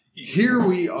Here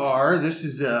we are. This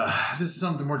is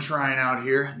something we're trying out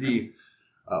here.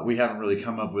 We haven't really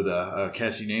come up with a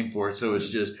catchy name for it, so it's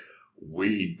just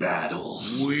Weed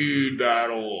Battles. Weed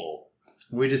Battle.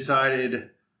 We decided,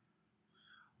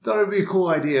 thought it would be a cool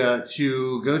idea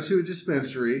to go to a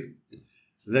dispensary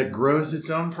that grows its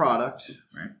own product.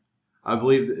 Right. I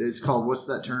believe that it's called, what's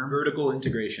that term? Vertical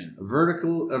integration. A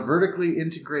vertically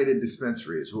integrated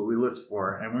dispensary is what we looked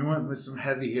for, and we went with some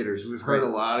heavy hitters. We've heard a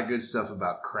lot of good stuff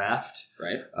about Craft.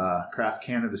 Right. Craft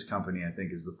Cannabis Company, I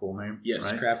think, is the full name.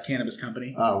 Yes, right? Craft Cannabis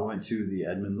Company. We went to the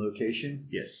Edmond location.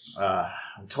 Yes.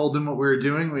 We told them what we were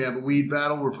doing. We have a weed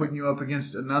battle. We're putting you up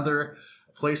against another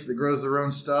place that grows their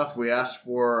own stuff. We asked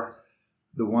for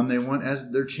the one they want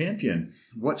as their champion.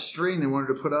 What strain they wanted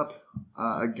to put up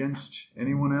against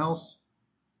anyone else.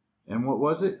 And what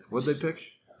was it? What did they pick?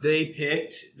 They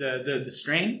picked the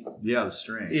strain. Yeah, the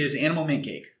strain is Animal Mint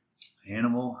Cake.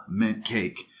 Animal Mint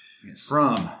Cake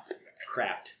from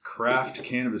Craft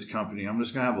Cannabis Company. I'm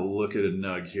just gonna have a look at a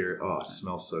nug here. Oh, it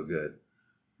smells so good.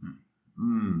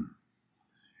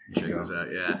 Check this out.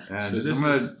 Yeah. And I'm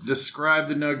gonna describe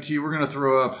the nug to you. We're gonna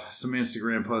throw up some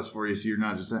Instagram posts for you, so you're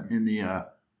not just in the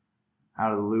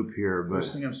out of the loop here. But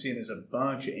first thing I'm seeing is a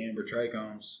bunch of amber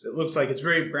trichomes. It looks like it's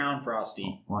very brown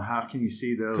frosty. Well, how can you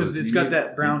see those? Because it's got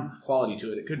that brown quality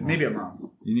to it. It could maybe I'm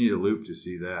wrong. You need a loop to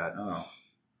see that. Oh.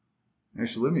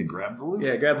 Actually, let me grab the loop.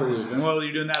 Yeah, grab the loop. And while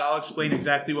you're doing that, I'll explain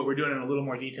exactly what we're doing in a little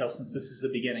more detail since this is the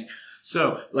beginning.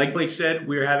 So, like Blake said,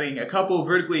 we're having a couple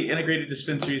vertically integrated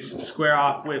dispensaries square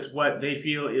off with what they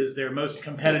feel is their most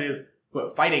competitive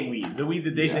fighting weed, the weed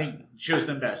that they think shows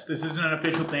them best. This isn't an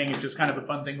official thing. It's just kind of a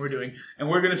fun thing we're doing. And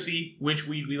we're going to see which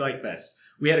weed we like best.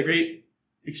 We had a great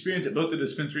experience at both the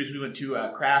dispensaries. We went to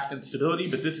Craft and Stability,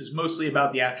 but this is mostly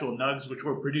about the actual nugs, which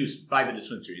were produced by the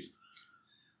dispensaries.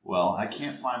 Well, I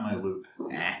can't find my loop.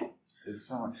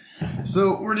 It's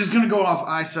so we're just going to go off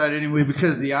eyesight anyway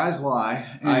because the eyes lie.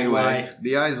 Anyway,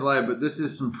 the eyes lie, but this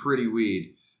is some pretty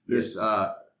weed. This,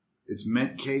 it's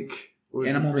mint cake.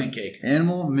 Animal Mint Cake.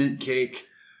 Animal Mint Cake.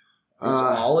 It's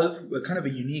olive, but kind of a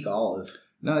unique olive.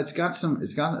 No, it's got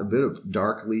a bit of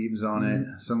dark leaves on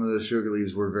it. Some of the sugar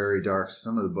leaves were very dark.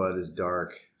 Some of the bud is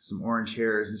dark. Some orange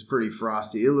hairs. It's pretty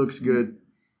frosty. It looks good.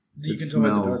 You can tell by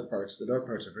the dark parts. The dark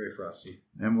parts are very frosty.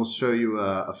 And we'll show you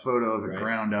a photo of it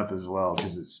ground up as well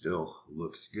because it still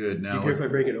looks good. Now, do you care if I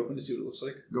break it open to see what it looks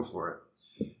like? Go for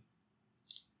it.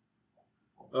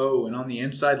 Oh, and on the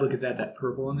inside, look at that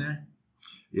purple in there.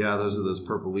 Yeah, those are those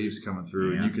purple leaves coming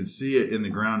through. And you can see it in the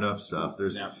ground up stuff.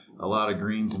 There's a lot of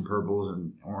greens and purples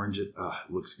and orange. It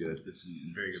looks good. It's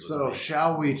very good. So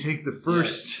shall we take the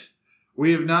first... Yes.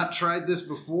 We have not tried this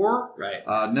before. Right.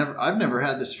 I've never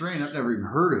had the strain. I've never even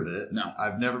heard of it. No.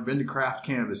 I've never been to Craft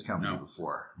Cannabis Company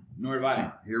before. Nor have I.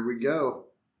 So here we go.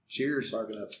 Cheers. Spark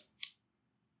it up.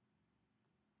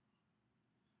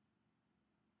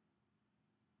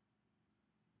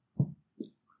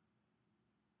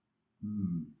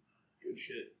 Good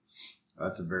shit.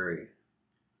 That's a very...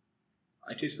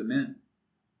 I taste the mint.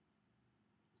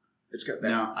 It's got that...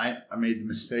 Now, I made the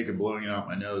mistake of blowing it out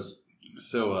my nose.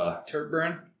 So, terp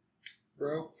burn,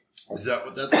 bro. Is that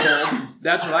what that's called?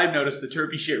 That's what I've noticed. The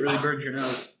terpy shit really burns your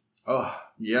nose. Oh,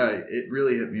 yeah. It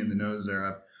really hit me in the nose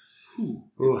there.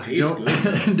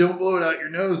 Tastes don't blow it out your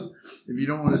nose if you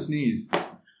don't want to sneeze.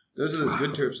 Those are those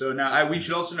good terps. So now we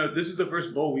should also note this is the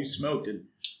first bowl we've smoked in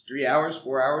 3 hours,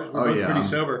 4 hours. We're both pretty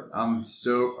sober. I'm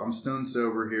stone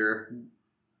sober here.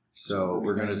 So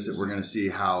we're gonna see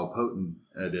how potent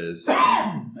it is.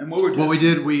 And what we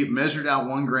did, we measured out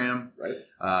 1 gram. Right.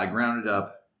 I ground it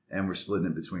up, and we're splitting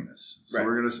it between us. So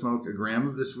we're gonna smoke 1 gram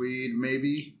of this weed,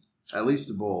 maybe at least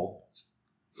a bowl.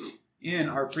 In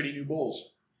our pretty new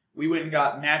bowls, we went and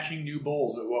got matching new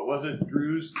bowls. What was it,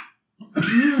 Drew's?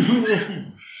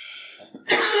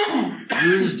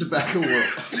 Drew's Tobacco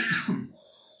World.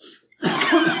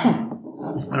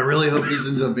 I really hope this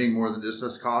ends up being more than just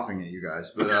us coughing at you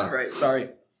guys. But right, sorry.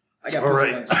 I got all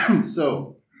right.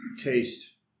 So,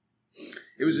 taste.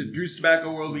 It was at Drew's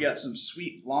Tobacco World. We got some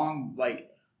sweet, long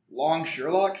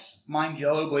Sherlocks. Mine's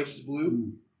yellow, Blake's is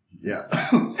blue. Yeah.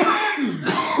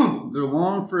 They're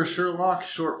long for a Sherlock,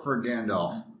 short for a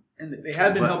Gandalf. And they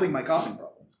have been helping my coughing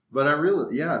problem. But I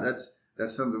really, that's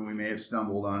something we may have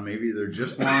stumbled on. Maybe they're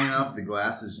just long enough. The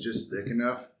glass is just thick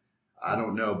enough. I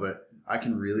don't know, but I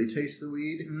can really taste the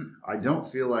weed. I don't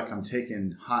feel like I'm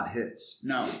taking hot hits.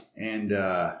 No. And,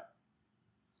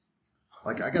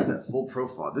 I got that full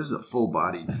profile. This is a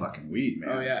full-bodied fucking weed, man.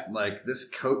 Oh, yeah. Like, this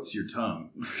coats your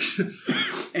tongue.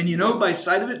 And, by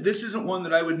sight of it, this isn't one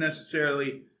that I would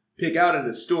necessarily pick out at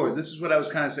a store. This is what I was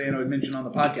kind of saying I would mention on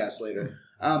the podcast later.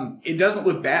 It doesn't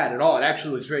look bad at all. It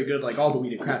actually looks very good, like all the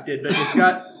weed at Craft did. But it's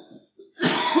got.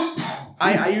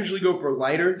 I usually go for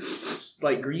lighter,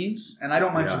 like greens, and I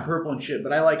don't mind some purple and shit,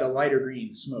 but I like a lighter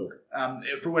green smoke.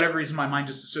 For whatever reason, my mind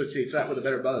just associates that with a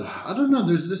better buzz. I don't know.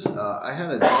 There's this. I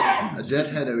had a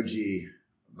Deadhead OG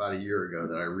about a year ago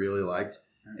that I really liked,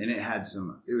 and it had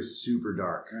some. It was super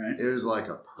dark. Right. It was like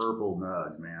a purple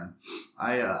nug, man.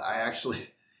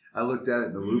 I looked at it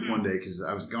in the loop one day because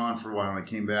I was gone for a while and I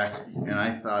came back and I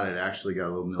thought it actually got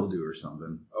a little mildew or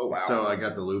something. Oh, wow. So I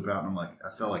got the loop out and I'm like, I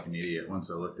felt like an idiot once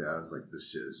I looked at it. I was like,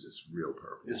 this shit is just real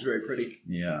purple. It's very pretty.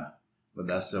 Yeah. But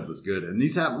that stuff was good. And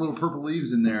these have little purple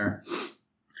leaves in there.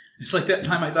 It's like that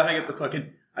time I thought I got the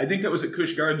fucking... I think that was at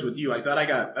Kush Gardens with you. I thought I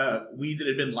got weed that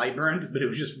had been light burned, but it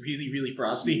was just really, really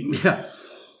frosty. Yeah.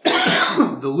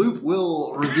 The loop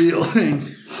will reveal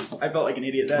things. I felt like an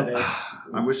idiot that day.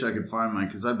 I wish I could find mine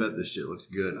because I bet this shit looks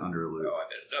good under a loop. Oh, I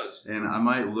bet it does. And I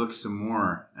might look some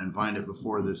more and find it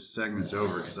before this segment's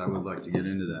over because I would like to get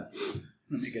into that.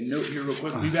 I'm going to make a note here real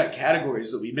quick. We've got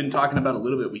categories that we've been talking about a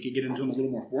little bit. We could get into them a little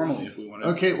more formally if we want to.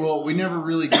 Okay, well, we never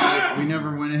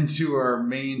went into our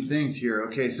main things here.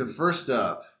 Okay, so first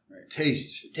up,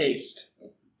 taste. Taste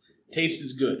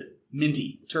is good.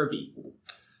 Minty. Terpy.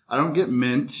 I don't get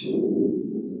mint.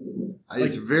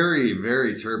 It's very,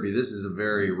 very terpy. This is a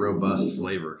very robust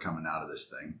flavor coming out of this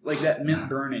thing. Like that mint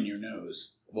burn in your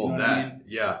nose. Well, you know that, what I mean?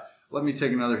 yeah. Let me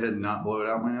take another hit and not blow it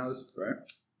out my nose. Right.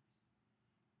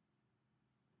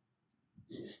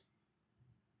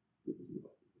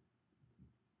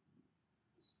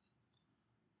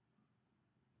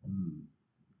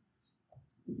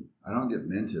 I don't get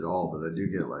mint at all, but I do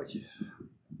get like...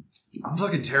 I'm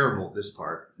fucking terrible at this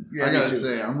part. Yeah, I gotta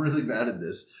say, I'm really bad at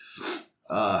this.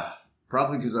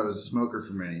 Probably because I was a smoker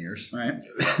for many years. Right.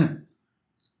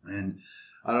 And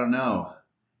I don't know.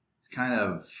 It's kind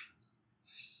of...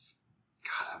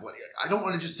 God, I don't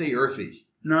want to just say earthy.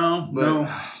 No.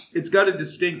 It's got a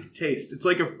distinct taste. It's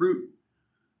like a fruit.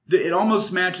 It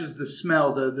almost matches the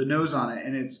smell, the nose on it,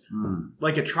 and it's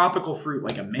like a tropical fruit,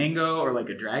 like a mango or like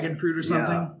a dragon fruit or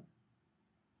something.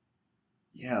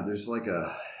 Yeah, there's like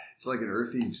it's like an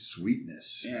earthy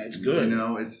sweetness. Yeah, it's good. You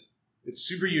know, it's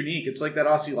super unique. It's like that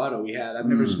Ocelotto we had. I've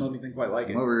never smelled anything quite like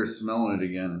it. I'm over here smelling it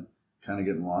again, kind of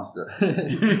getting lost.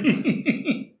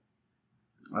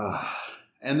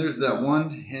 And there's that one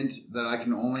hint that I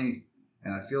can only,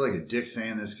 and I feel like a dick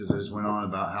saying this because I just went on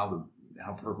about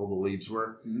how purple the leaves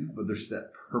were, but there's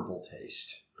that purple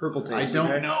taste. Purple taste.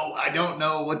 I don't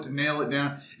know what to nail it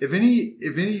down. If any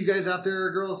of you guys out there,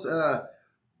 girls,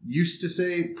 used to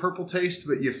say purple taste,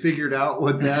 but you figured out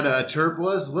what that terp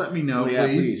was, let me know,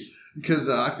 please. Because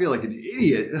I feel like an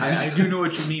idiot. I do know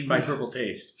what you mean by purple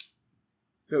taste.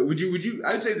 So would you?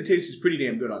 I would say the taste is pretty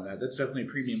damn good on that. That's definitely a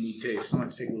premium weed taste. I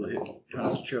want to take a little hit, try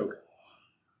not to choke.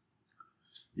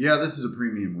 Yeah, this is a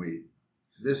premium weed.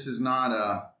 This is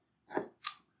not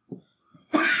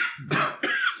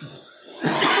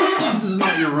this is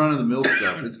not your run of the mill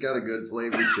stuff. It's got a good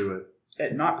flavor to it.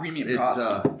 At not premium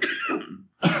cost.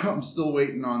 I'm still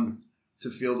waiting to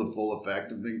feel the full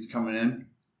effect of things coming in.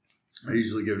 I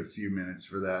usually give it a few minutes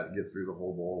for that to get through the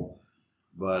whole bowl.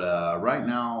 But right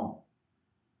now,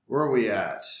 where are we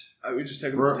at? We're just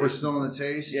taking we're still in the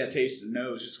taste? Yeah, taste and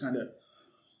nose. Just kind of...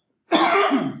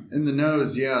 In the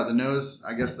nose, yeah. The nose,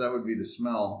 I guess that would be the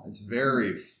smell. It's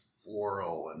very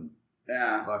floral and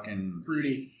fucking...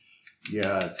 fruity.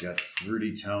 Yeah, it's got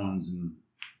fruity tones and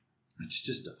it's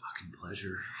just a fucking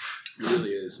pleasure. It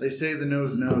really is. They say the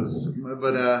nose knows,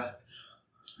 but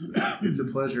it's a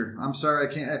pleasure. I'm sorry,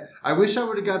 I can't. I wish I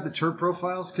would have got the terp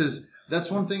profiles because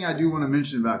that's one thing I do want to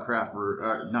mention about Craft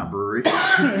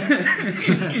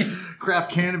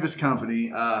Cannabis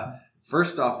Company.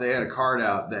 First off, they had a card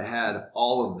out that had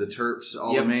all of the terps,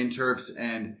 the main terps,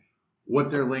 and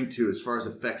what they're linked to as far as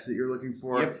effects that you're looking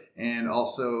for, and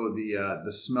also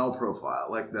the smell profile,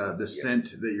 like the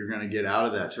scent that you're going to get out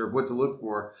of that terp, what to look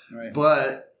for. Right.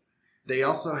 But they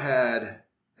also had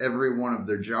every one of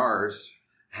their jars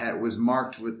was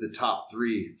marked with the top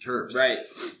 3 terps. Right.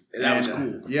 That was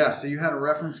cool. Yeah, so you had a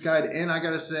reference guide, and I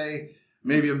got to say,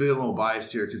 maybe I'm being a little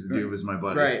biased here because the dude was my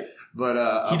buddy. Right.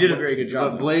 But he did a very good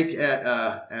job. But Blake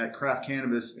at Craft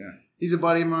Cannabis, he's a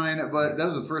buddy of mine, but that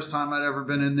was the first time I'd ever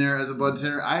been in there as a bud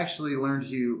tender. I actually learned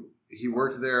he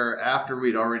worked there after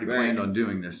we'd already planned on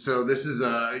doing this. So this is,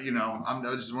 I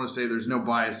just want to say there's no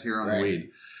bias here on the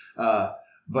weed.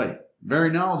 But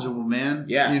very knowledgeable, man.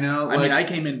 Yeah. You know, I mean, I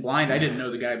came in blind. I didn't know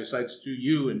the guy besides through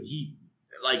you, and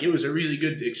it was a really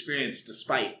good experience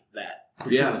despite that.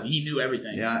 Sure. He knew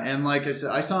everything. Yeah, and like I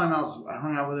said, I saw him I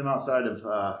hung out with him outside of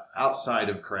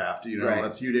Craft,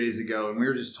 a few days ago, and we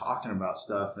were just talking about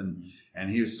stuff, and And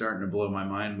he was starting to blow my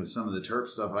mind with some of the terp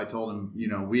stuff. I told him,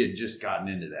 we had just gotten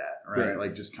into that, right?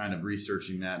 Like just kind of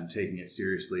researching that and taking it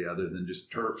seriously other than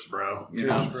just terps, bro.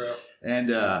 Bro. And,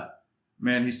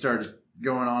 man, he started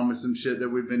going on with some shit that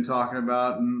we've been talking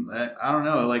about. And I don't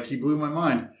know, like he blew my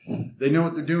mind. They know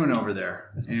what they're doing over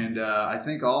there. And I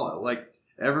think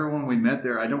everyone we met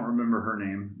there, I don't remember her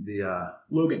name.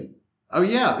 Logan. Oh,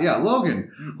 yeah,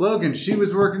 Logan. Logan, she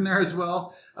was working there as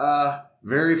well.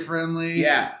 Very friendly.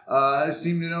 Yeah. I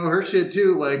seem to know her shit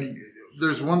too. Like,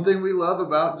 there's one thing we love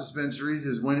about dispensaries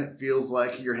is when it feels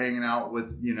like you're hanging out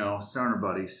with, stoner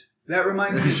buddies. That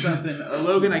reminds me of something.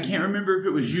 Logan, I can't remember if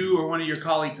it was you or one of your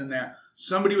colleagues in there.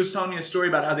 Somebody was telling me a story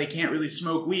about how they can't really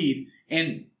smoke weed.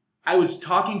 And I was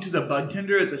talking to the bud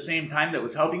tender at the same time that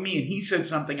was helping me, and he said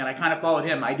something, and I kind of followed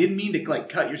him. I didn't mean to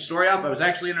cut your story off. I was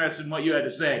actually interested in what you had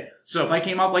to say. So if I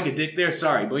came off like a dick there,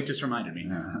 sorry. Blake just reminded me.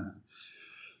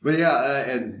 But yeah,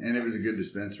 and it was a good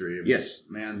dispensary. It was, yes.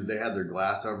 Man, they had their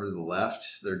glass over to the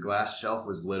left. Their glass shelf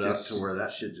was lit up to where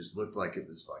that shit just looked like it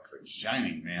was like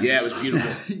shining, man. Yeah, it was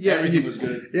beautiful. Yeah, everything was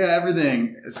good. Yeah,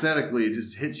 everything aesthetically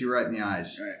just hits you right in the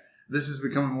eyes. Right. This is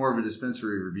becoming more of a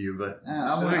dispensary review, but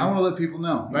I want to let people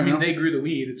know. I mean, they grew the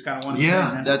weed. It's kind of one of the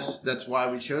same, that's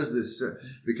why we chose this,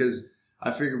 because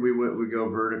I figured we would go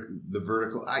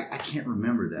vertical. I can't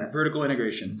remember that. Vertical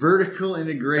integration. Vertical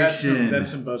integration.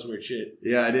 That's some buzzword shit.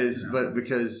 Yeah, it is. But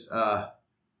because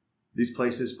these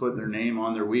places put their name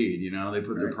on their weed, they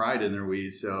put their pride in their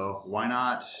weed. So why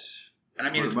not? And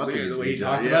I mean, it's clear the way he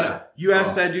talked about it. You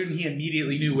asked that dude, and he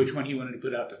immediately knew which one he wanted to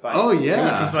put out to fight. Oh,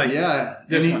 yeah. Which was like,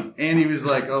 this one. And he was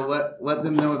like, let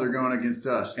them know they're going against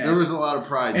us. Yeah. There was a lot of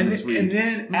pride in this weed. And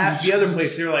then at the other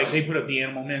place, they were like, they put up the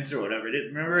animal mints or whatever.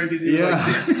 Remember?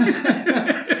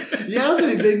 Yeah,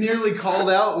 they nearly called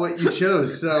out what you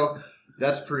chose. So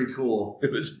that's pretty cool.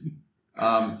 It was.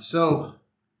 So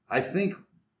I think,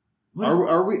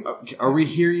 are we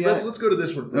here yet? Let's go to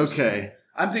this one first. Okay.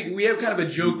 I'm thinking we have kind of a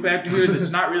joke factor here that's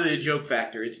not really a joke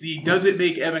factor. It's the does it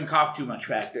make Evan cough too much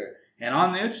factor. And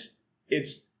on this,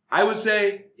 I would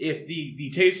say if the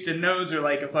taste and nose are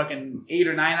like a fucking 8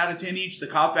 or 9 out of 10 each, the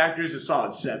cough factor is a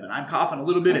solid 7. I'm coughing a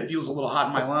little bit. It feels a little hot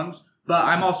in my lungs. But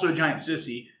I'm also a giant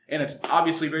sissy. And it's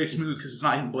obviously very smooth because it's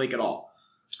not hitting Blake at all.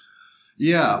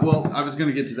 Yeah, well, I was going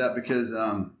to get to that because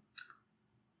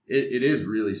it is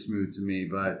really smooth to me.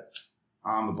 But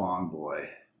I'm a bong boy,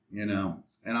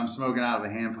 And I'm smoking out of a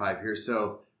handpipe here,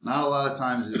 so not a lot of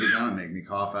times is it going to make me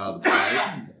cough out of the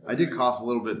pipe. I did cough a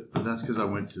little bit, but that's because I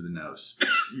went to the nose.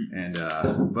 And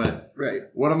but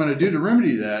what I'm going to do to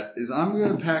remedy that is I'm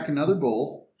going to pack another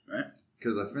bowl,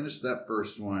 because I finished that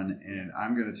first one, and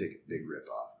I'm going to take a big rip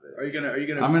off of it. Are you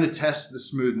gonna? I'm going to test the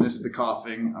smoothness, the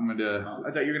coughing. I'm going to. I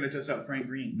thought you were going to test out Frank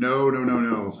Green. No.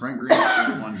 Frank Green's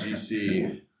doing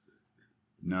 1GC.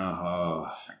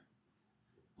 No.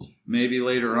 Maybe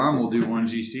later on we'll do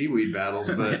 1GC weed battles,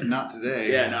 but not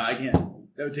today. Yeah, no, I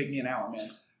can't. That would take me an hour, man.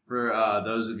 For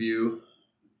those of you,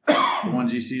 the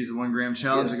 1GC is the 1 gram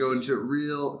challenge. Yes. I go into it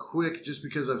real quick just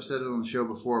because I've said it on the show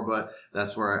before, but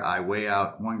that's where I weigh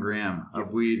out 1 gram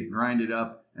of weed, grind it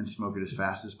up, and smoke it as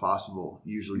fast as possible,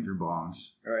 usually through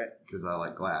bongs. All right. Because I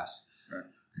like glass. Right.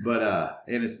 But,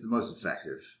 and it's the most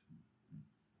effective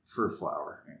for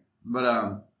flower. Right.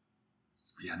 But,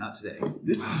 yeah, not today.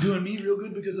 This is doing me real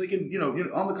good because I can,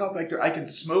 on the cough factor, I can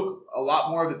smoke a lot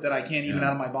more of it than I can even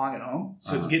out of my bong at home.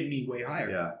 So it's getting me way higher.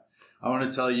 Yeah. I want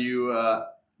to tell you,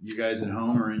 you guys at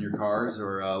home or in your cars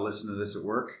or listen to this at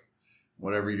work,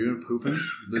 whatever you're doing, pooping.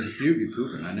 There's a few of you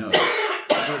pooping, I know.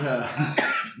 But,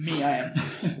 me, I am.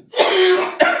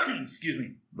 Excuse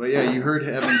me. But yeah, you heard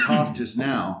Evan cough just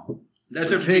now.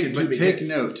 That's take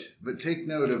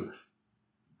note of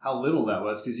how little that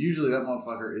was, because usually that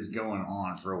motherfucker is going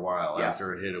on for a while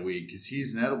after a hit of weed, because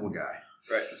he's an edible guy.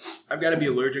 Right. I've got to be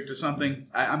allergic to something.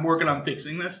 I'm working on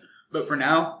fixing this, but for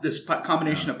now, this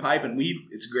combination of pipe and weed,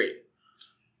 it's great.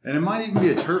 And it might even be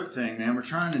a terp thing, man. We're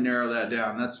trying to narrow that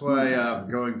down. That's why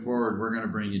going forward, we're going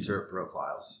to bring you terp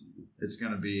profiles. It's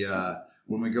going to be,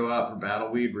 when we go out for battle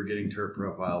weed, we're getting terp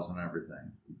profiles on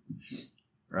everything.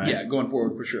 Right? Yeah, going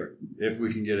forward for sure. If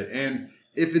we can get it. And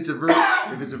if it's a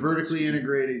vertically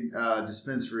integrated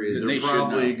dispensary, then they're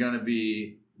probably going to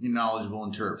be knowledgeable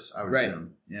in terps, I would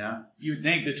assume. Yeah. You would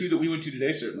think the two that we went to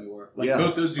today certainly were.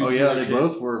 Both those dudes. Oh yeah, they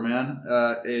both were, man.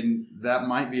 And that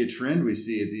might be a trend we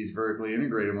see at these vertically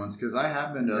integrated ones, because I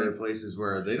have been to other places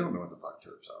where they don't know what the fuck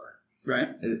terps are.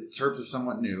 Right. Terps are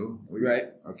somewhat new. Right.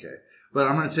 Okay. But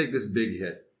I'm going to take this big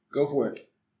hit. Go for it.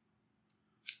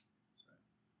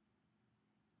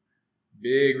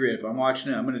 Big rip. I'm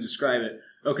watching it. I'm going to describe it.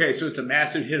 Okay, so it's a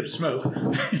massive hit of smoke.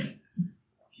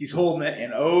 He's holding it,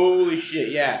 and holy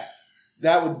shit, yeah.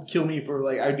 That would kill me for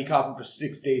I'd be coughing for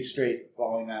 6 days straight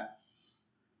following that.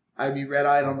 I'd be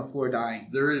red-eyed on the floor dying.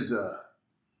 There is a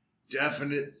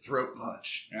definite throat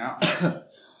punch. Yeah.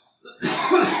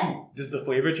 Does the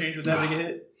flavor change with that big a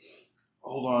hit?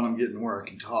 Hold on, I'm getting where I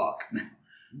can talk.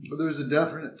 But there's a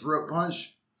definite throat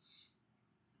punch.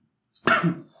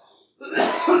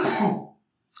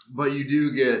 But you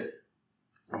do get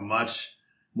a much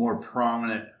more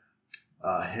prominent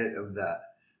hit of that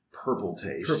purple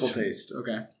taste. Purple taste,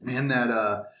 okay. And that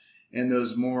and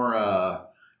those more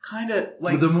kind of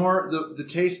like the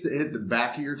taste that hit the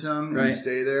back of your tongue when you Right.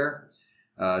 stay there.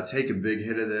 Take a big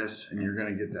hit of this, and you're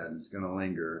gonna get that, and it's gonna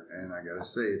linger. And I gotta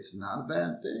say, it's not a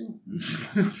bad thing.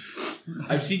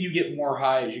 I've seen you get more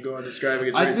high as you go on describing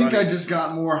it. I think I just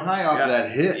got more high off that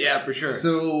hit. Yeah, for sure.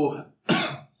 So,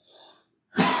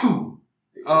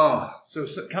 So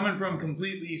coming from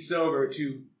completely sober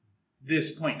to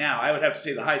this point now, I would have to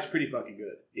say the high's pretty fucking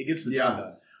good. It gets the job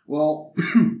done. Well,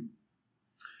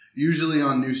 usually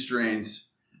on new strains,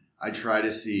 I try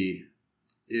to see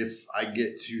if I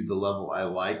get to the level I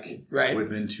like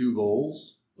within 2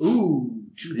 bowls. Ooh,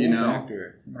 2 bowl You know?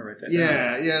 factor. I'm gonna write that down.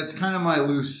 Yeah, it's kind of my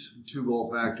loose 2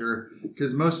 bowl factor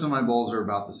because most of my bowls are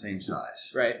about the same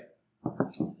size. Right.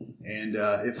 And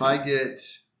if I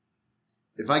get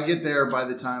there by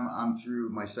the time I'm through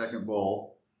my second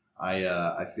bowl,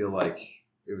 I feel like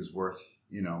it was worth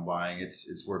buying.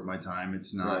 It's worth my time.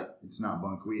 It's not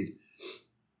bunk weed.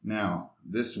 Now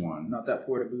this one, Not that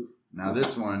Florida booth. Now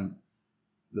this one,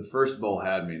 the first bowl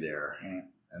had me there,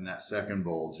 and that second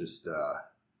bowl just I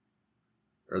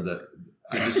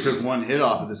just took one hit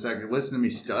off of the second. Listen to me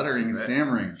stuttering and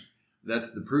stammering. That's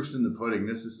the proof's in the pudding.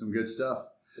 This is some good stuff.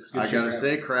 I gotta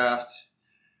say, Kraft,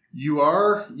 you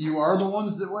are the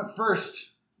ones that went first.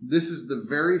 This is the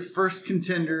very first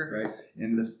contender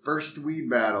in the first weed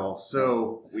battle.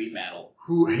 So Weed battle.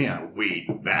 weed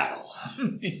battle.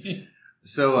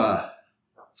 So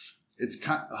it's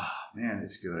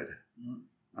it's good.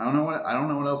 I don't know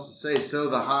what else to say. So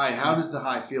the high, how does the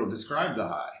high feel? Describe the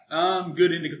high.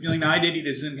 Good indica feeling. Now I did eat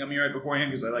a Zen gummy right beforehand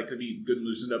because I like to be good and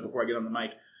loosened up before I get on the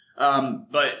mic.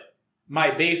 But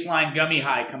my baseline gummy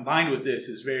high combined with this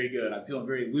is very good. I'm feeling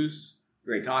very loose,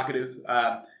 very talkative.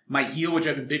 My heel, which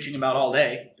I've been bitching about all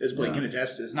day, as Blake can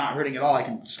attest, is not hurting at all. I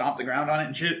can stomp the ground on it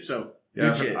and shit. So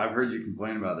good shit. I've heard you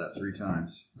complain about that 3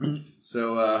 times.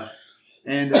 So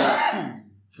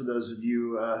for those of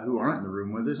you who aren't in the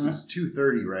room with us, it's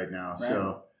 2:30 right now. Right.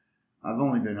 So I've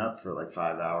only been up for like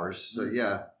 5 hours. So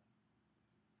yeah.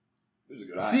 This is a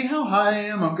good high. See how high I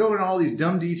am? I'm going to all these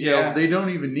dumb details they don't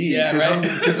even need. Yeah,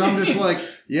 Because I'm just like,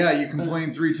 you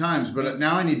complained 3 times, but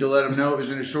now I need to let them know it was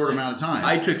in a short amount of time.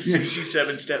 I took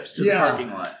 67 steps to the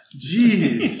parking lot.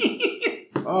 Jeez.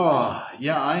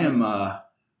 I am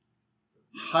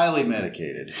highly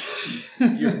medicated.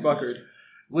 You're fuckered.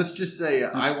 Let's just say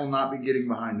I will not be getting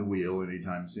behind the wheel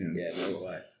anytime soon. Yeah, no will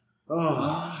I.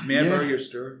 Oh, may I borrow your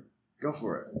stir? Go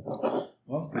for it. Well,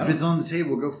 if it's on the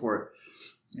table, go for it.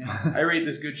 Yeah. I rate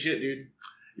this good shit, dude.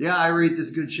 Yeah, I rate this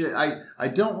good shit. I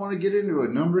don't want to get into a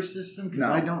number system because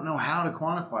I don't know how to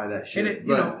quantify that shit. And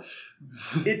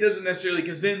it doesn't necessarily,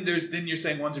 because then you're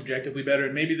saying one's objectively better,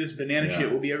 and maybe this banana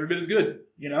shit will be every bit as good.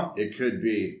 It could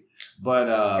be, but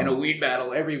in a weed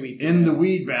battle every week. In the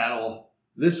weed battle,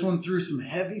 this one threw some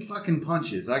heavy fucking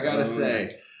punches. I gotta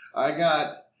say, I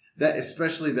got that,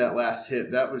 especially that last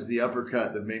hit. That was the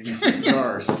uppercut that made me some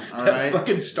stars. All right,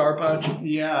 fucking star punch.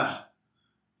 Yeah.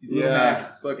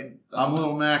 Mac, fucking. I'm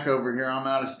Little Mac over here. I'm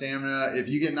out of stamina. If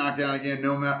you get knocked down again,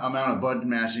 no amount of button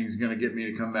mashing is going to get me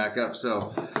to come back up.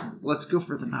 So let's go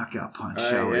for the knockout punch,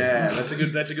 shall we? Yeah, that's a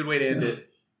good way to end it.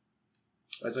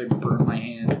 As I burn my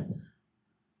hand.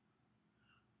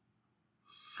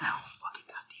 Ow, fucking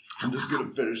goddamn. I'm just going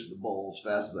to finish the bowl as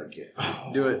fast as I can.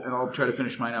 Do it, and I'll try to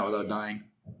finish mine out without dying.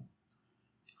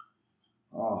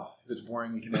 Oh, if it's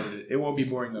boring, we can edit it. It won't be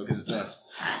boring though, because it's us.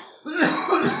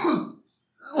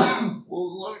 Well,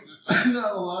 as long as there's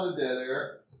not a lot of dead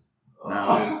air.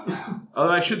 No.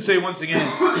 Although I should say once again,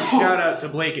 shout out to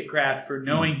Blake at Kraft for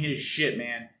knowing his shit,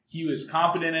 man. He was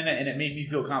confident in it, and it made me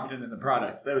feel confident in the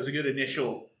product. That was a good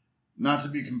initial. Not to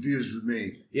be confused with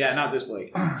me. Yeah, not this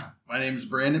Blake. My name is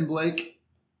Brandon Blake.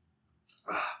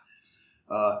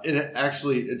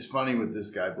 It's funny with this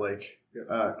guy, Blake.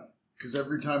 Because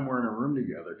every time we're in a room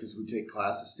together, because we take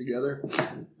classes together,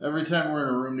 every time we're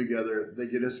in a room together, they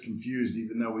get us confused,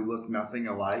 even though we look nothing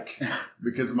alike.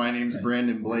 Because my name's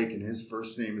Brandon Blake, and his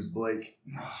first name is Blake.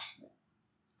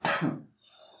 It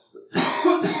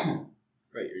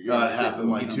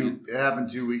happened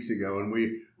 2 weeks ago, and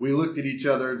we looked at each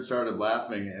other and started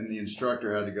laughing, and the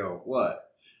instructor had to go,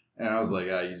 "What?" And I was like,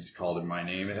 you just called him my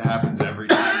name. It happens every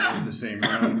time we're in the same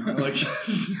room. Like,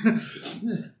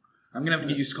 I'm going to have to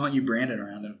get used to calling you Brandon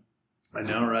around him. I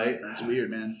know, right? That's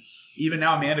weird, man. Even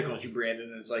now Amanda calls you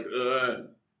Brandon, and it's like,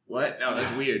 what? No,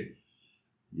 that's weird.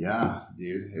 Yeah,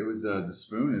 dude. It was the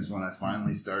spoon is when I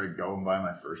finally started going by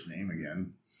my first name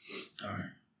again.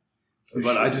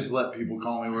 But I just let people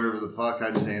call me whatever the fuck.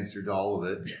 I just answered to all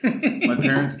of it. My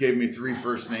parents gave me 3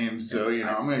 first names, so,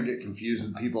 I'm going to get confused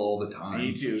with people all the time.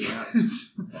 Me too, yeah.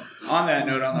 On that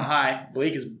note, on the high,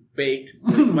 Blake is baked.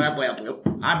 I'm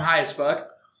high as fuck.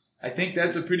 I think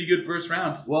that's a pretty good first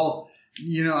round. Well,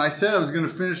 I said I was going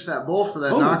to finish that bowl for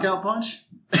that knockout punch.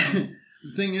 The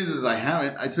thing is I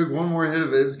haven't. I took one more hit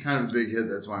of it. It was kind of a big hit.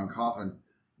 That's why I'm coughing.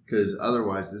 Because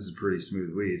otherwise, this is pretty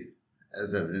smooth weed.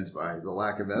 As evidenced by the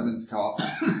lack of Evan's cough.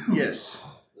 Yes.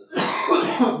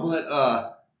 But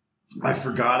I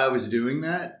forgot I was doing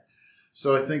that.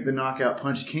 So I think the knockout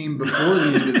punch came before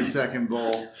the end of the second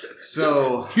bowl.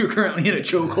 So you're currently in a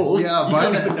chokehold. Yeah,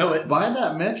 by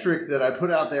that metric that I put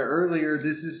out there earlier,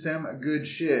 this is some good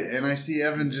shit. And I see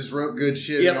Evan just wrote good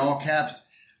shit in all caps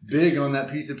big on that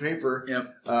piece of paper.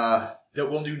 Yep. That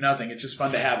will do nothing. It's just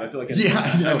fun to have. I feel like it's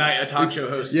a talk show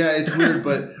host. Yeah, it's weird,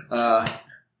 but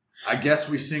I guess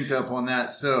we synced up on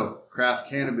that. So, Craft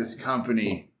Cannabis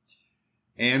Company,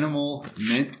 Animal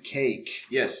Mint Cake.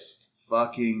 Yes.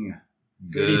 Fucking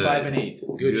good. 35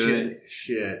 1/8. Good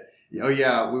shit. Oh,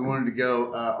 yeah. We wanted to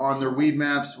go on their weed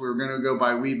maps. We were going to go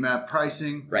by weed map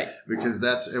pricing. Right. Because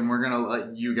and we're going to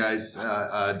let you guys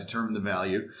determine the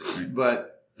value. Right.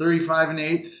 But 35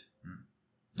 1/8.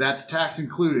 That's tax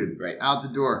included, right out the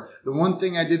door. The one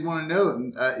thing I did want to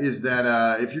note is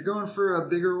that if you're going for a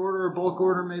bigger order, a bulk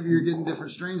order, maybe you're getting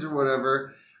different strains or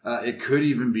whatever, it could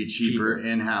even be cheaper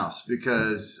in-house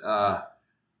because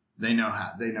they know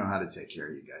how to take care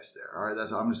of you guys there. All right,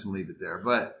 I'm just gonna leave it there.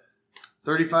 But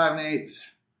 35 1/8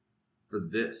 for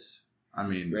this. I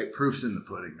mean, proof's in the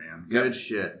pudding, man. Good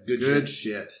shit. Good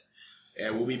shit.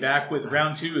 And we'll be back with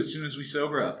round 2 as soon as we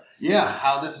sober up. Yeah,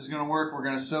 how this is going to work, we're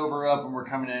going to sober up and we're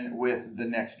coming in with the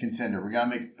next contender. We got to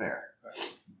make it fair.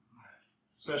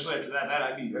 Especially after that,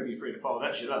 I'd be afraid to follow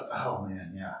that shit up. Oh,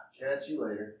 man, yeah. Catch you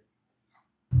later.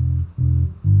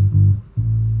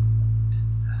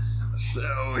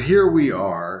 So here we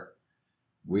are.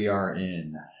 We are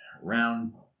in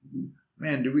round...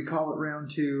 Man, do we call it round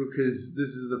 2? Because this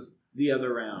is the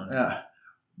other round.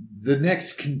 The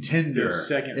next contender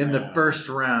the first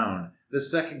round. The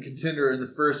second contender in the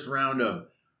first round of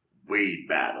Weed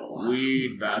Battle.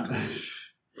 Weed Battle.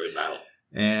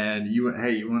 And you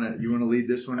want to lead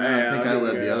this one in? I think I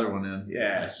led the other one in.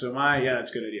 Yeah. So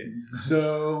that's a good idea.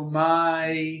 So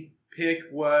my pick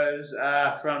was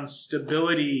from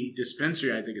Stability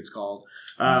Dispensary, I think it's called.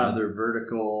 Another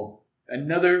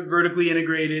vertically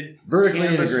integrated.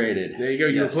 Integrated. There you go.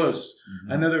 You're close.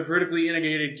 Mm-hmm. Another vertically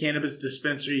integrated cannabis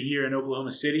dispensary here in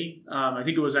Oklahoma City. I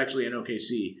think it was actually in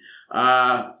OKC.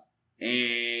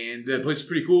 And the place is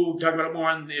pretty cool. We'll talk about it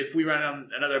more if we run on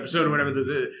another episode or whatever.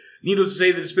 Needless to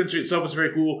say, the dispensary itself is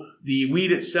very cool. The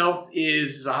weed itself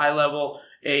is a high level,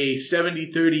 a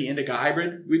 70-30 indica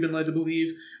hybrid, we've been led to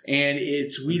believe. And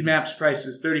its Weed Maps price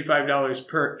is $35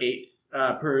 per eighth,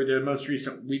 per the most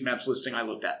recent Weed Maps listing I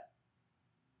looked at.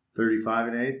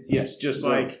 35 1/8? Yes, just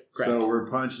like Craft. So we're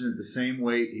punching at the same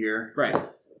weight here. Right.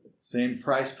 Same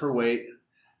price per weight.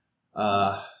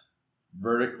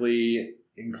 Vertically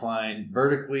inclined.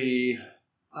 Vertically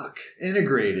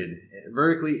integrated.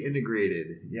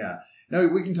 Yeah. No,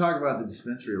 we can talk about the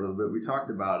dispensary a little bit. We talked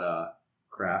about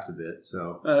Craft a bit,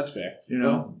 so. That's fair.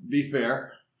 Be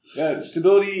fair.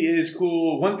 Stability is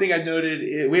cool. One thing I've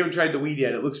noted, we haven't tried the weed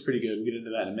yet. It looks pretty good. We'll get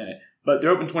into that in a minute. But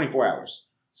they're open 24 hours.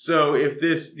 So if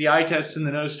the eye test and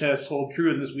the nose test hold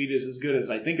true and this weed is as good as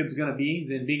I think it's going to be,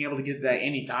 then being able to get that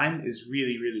anytime is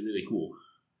really, really, really cool.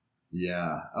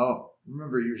 Yeah. Oh,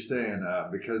 remember you were saying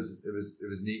because it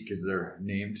was neat because they're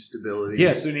named Stability.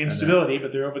 Yes, they're named Stability,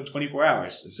 but they're open 24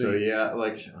 hours. So yeah,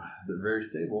 they're very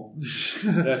stable.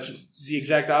 That's the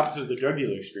exact opposite of the drug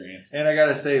dealer experience. And I got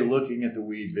to say, looking at the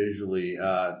weed visually,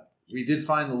 we did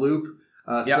find the loop.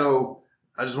 Yep. So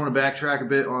I just want to backtrack a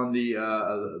bit on the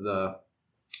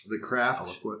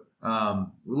Craft. We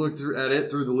looked at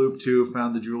it through the loop too.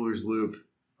 Found the jeweler's loop.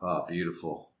 Oh,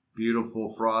 beautiful,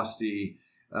 frosty.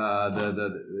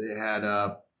 They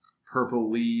had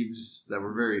purple leaves that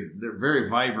were very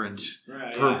vibrant.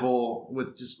 Right, purple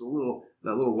with just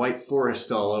that little white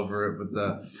forest all over it.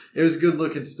 But it was good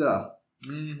looking stuff.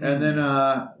 Mm-hmm. And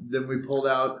then we pulled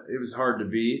out. It was hard to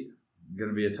beat. Going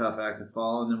to be a tough act to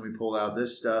follow. And then we pulled out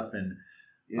this stuff and.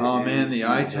 Oh man, the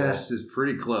eye test is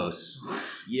pretty close.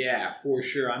 Yeah, for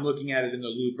sure. I'm looking at it in the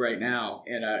loop right now,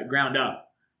 and ground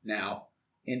up now.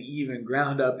 And even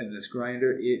ground up in this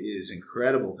grinder, it is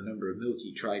incredible the number of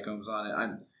milky trichomes on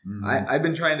it. I've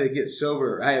been trying to get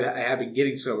sober. I have been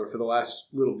getting sober for the last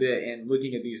little bit, and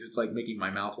looking at these, it's like making my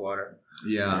mouth water.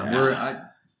 Yeah,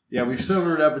 we've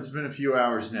sobered up. It's been a few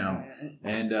hours now,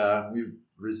 and we've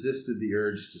resisted the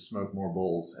urge to smoke more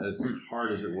bowls as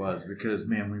hard as it was because,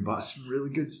 man, we bought some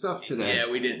really good stuff today. Yeah,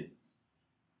 we did.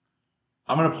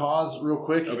 I'm going to pause real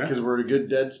quick because we're at a good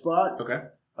dead spot. Okay.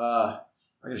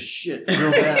 I got to shit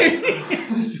real bad.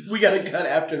 We got to cut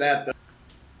after that, though.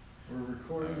 We're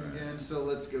recording again, so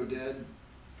let's go dead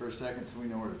for a second so we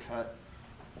know where to cut.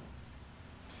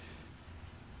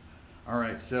 All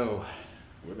right, so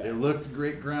it looked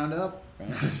great ground up.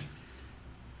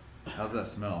 How's that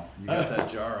smell? You got that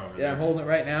jar over there. Yeah, I'm holding it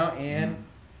right now and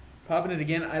popping it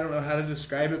again. I don't know how to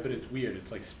describe it, but it's weird.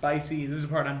 It's like spicy. This is the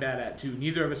part I'm bad at, too.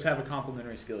 Neither of us have a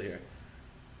complimentary skill here.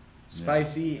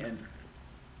 Spicy and...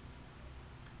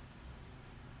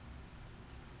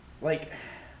 like,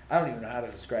 I don't even know how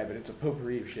to describe it. It's a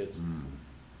potpourri of shits.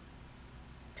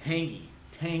 Tangy.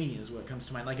 Tangy is what comes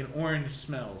to mind. Like an orange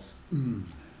smells.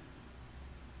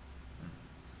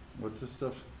 What's this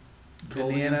stuff?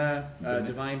 Banana,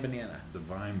 Divine Banana.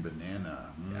 Divine Banana.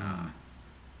 Yeah.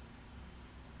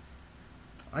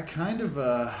 I kind of,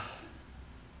 I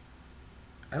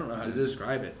don't know how to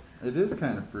describe it. It is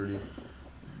kind of fruity.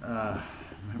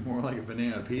 More like a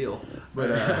banana peel.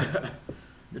 But,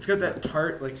 it's got that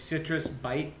tart, like citrus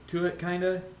bite to it, kind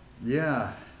of.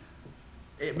 Yeah.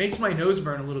 It makes my nose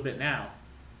burn a little bit now.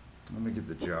 Let me get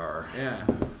the jar. Yeah.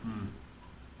 I'm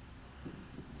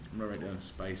going to write down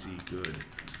spicy good.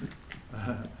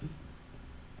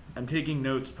 I'm taking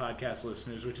notes, podcast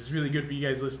listeners, which is really good for you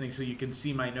guys listening so you can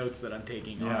see my notes that I'm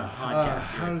taking on the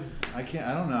podcast. I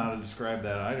don't know how to describe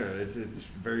that either. It's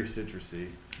very citrusy.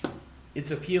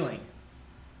 It's appealing.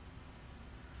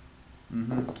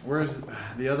 Whereas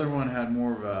the other one had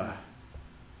more of a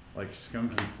like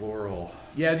skunky floral.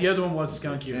 Yeah, the other one was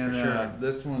skunky for sure.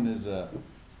 This one is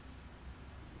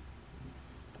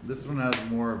this one has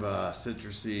more of a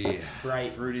citrusy,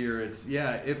 bright, fruitier. It's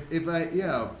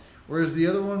Whereas the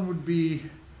other one would be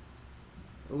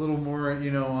a little more, on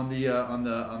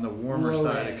the warmer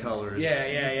side of colors.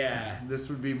 Yeah. This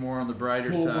would be more on the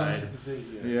brighter side.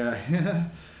 Yeah.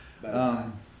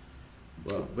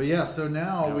 But yeah, so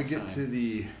now we get to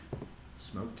the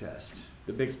smoke test.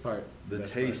 The biggest part. The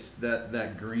taste,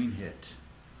 that green hit.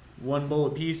 One bowl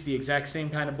apiece, the exact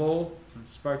same kind of bowl. Let's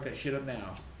spark that shit up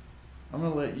now. I'm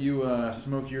going to let you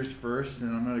smoke yours first,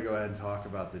 and I'm going to go ahead and talk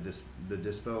about the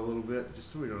Dispo a little bit,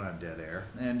 just so we don't have dead air.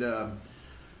 And the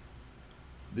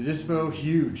Dispo,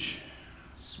 huge.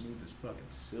 Smooth as fucking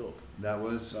silk. That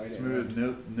was smooth.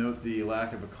 Note the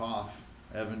lack of a cough.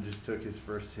 Evan just took his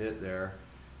first hit there.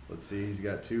 Let's see, he's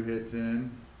got 2 hits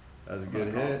in. That was a good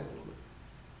hit.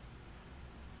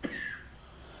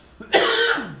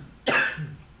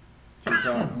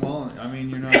 Well, I mean,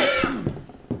 you're not...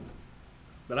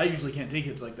 But I usually can't take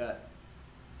hits like that.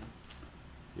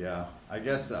 Yeah, I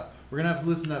guess we're going to have to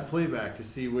listen to that playback to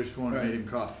see which one made him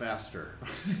cough faster.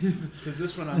 Because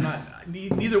this one I'm not...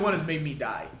 Neither one has made me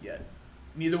die yet.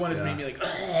 Neither one has made me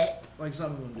like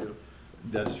some of them do.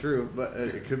 That's true, but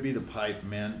it could be the pipe,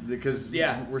 man. Because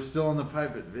we're still on the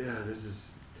pipe. But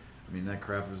that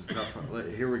craft was a tough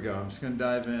one. Here we go. I'm just going to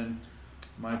dive in.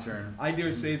 My turn. I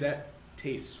dare say that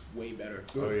tastes way better.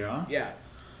 Oh, yeah? Yeah.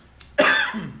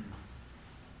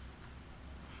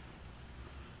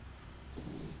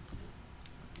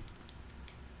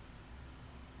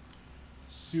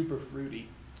 Super fruity.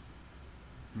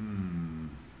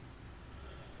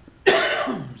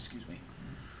 Excuse me.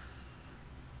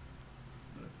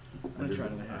 I'm gonna try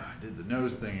another. I did the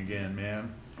nose thing again,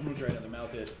 man. I'm gonna try another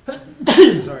mouth hit.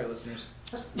 Sorry, listeners.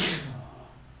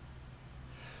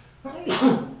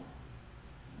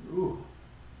 Ooh.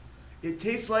 It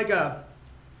tastes like a...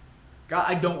 God,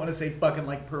 I don't want to say fucking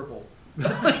like purple.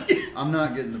 I'm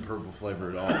not getting the purple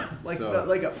flavor at all.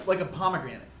 like a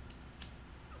pomegranate.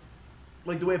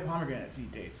 Like the way a pomegranate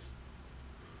seed tastes.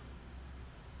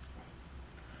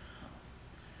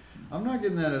 I'm not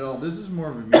getting that at all. This is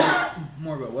more of a muted.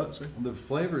 More of a what, sir? The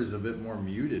flavor is a bit more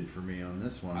muted for me on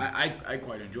this one. I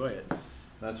quite enjoy it.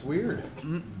 That's weird.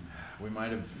 We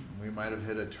might have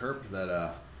hit a terp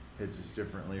that hits us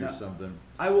differently or something.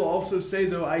 I will also say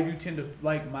though, I do tend to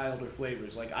like milder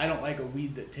flavors. Like I don't like a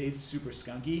weed that tastes super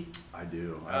skunky. I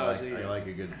do. I like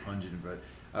a good pungent, but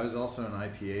I was also an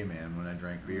IPA man when I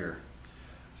drank beer,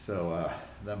 so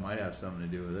that might have something to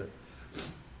do with it.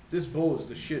 This bowl is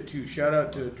the shit too. Shout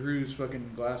out to Drew's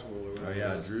fucking Glass World or whatever. Oh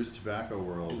yeah, Drew's Tobacco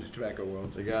World. Drew's Tobacco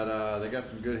World. They got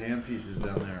some good hand pieces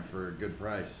down there for a good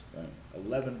price.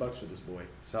 $11 for this boy.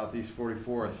 Southeast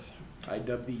 44th. I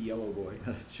dubbed the yellow boy.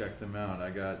 Check them out. I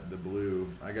got the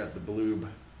blue. I got the bloob.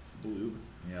 Bloob.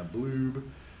 Yeah, bloob.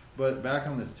 But back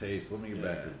on this taste. Let me get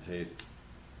back to the taste.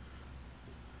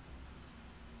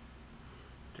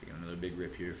 Taking another big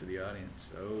rip here for the audience.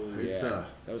 Oh It's that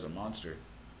was a monster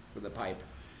with a pipe.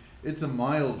 It's a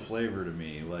mild flavor to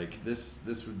me. Like this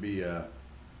would be I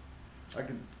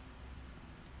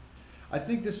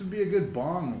think this would be a good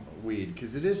bong weed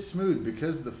because it is smooth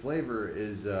because the flavor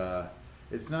is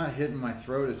it's not hitting my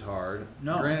throat as hard.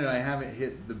 No. Granted, I haven't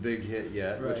hit the big hit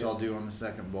yet, which Right. I'll do on the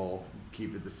second bowl.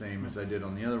 Keep it the same as I did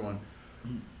on the other one.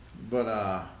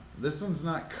 But this one's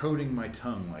not coating my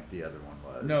tongue like the other one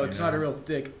was. No, it's not a real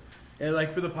thick. And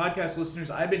like for the podcast listeners,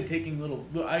 I've been taking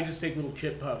I just take little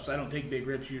chip puffs. I don't take big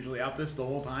rips usually out this the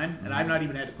whole time, and I've not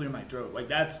even had to clear my throat. Like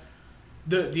that's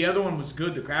the other one was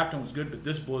good, the craft one was good, but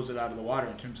this blows it out of the water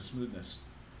in terms of smoothness.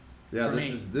 Yeah, for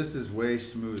this is way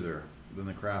smoother than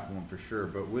the craft one for sure.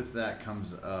 But with that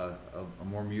comes a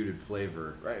more muted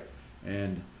flavor. Right.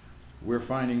 And we're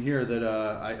finding here that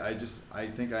I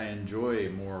think I enjoy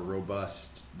more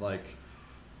robust, like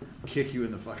kick you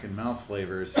in the fucking mouth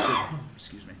flavors.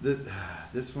 Excuse me.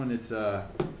 This one it's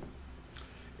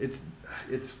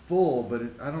full, but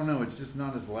I don't know. It's just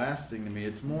not as lasting to me.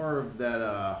 It's more of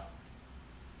that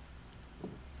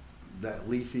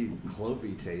leafy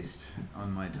clovey taste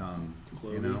on my tongue.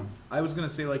 Clovey. You know? I was gonna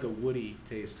say like a woody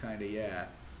taste, kind of. Yeah.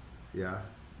 Yeah.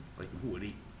 Like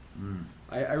woody. Mm.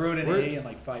 I wrote an Where- A and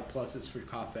like 5 pluses for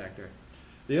cough factor.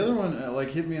 The other one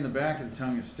hit me in the back of the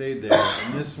tongue. It stayed there,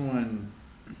 and this one,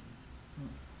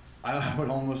 I would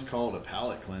almost call it a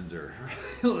palate cleanser.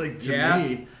 Like to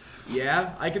me,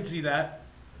 Yeah, I could see that.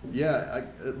 yeah,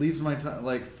 it leaves my tongue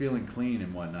like feeling clean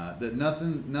and whatnot. That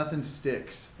nothing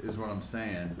sticks is what I'm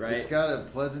saying. Right. It's got a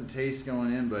pleasant taste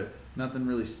going in, but nothing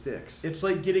really sticks. It's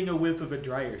like getting a whiff of a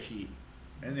dryer sheet.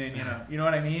 And then, you know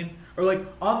what I mean? Or like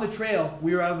on the trail,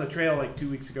 we were out on the trail like 2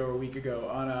 weeks ago or a week ago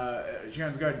on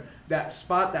Sharon's Garden. That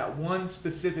spot, that one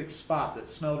specific spot that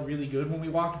smelled really good when we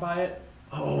walked by it.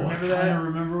 Oh, Remember I that? kind of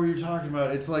remember what you're talking about.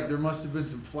 It's like there must have been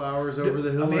some flowers over the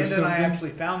hill Amanda or something. and I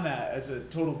actually found that as a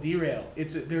total derail.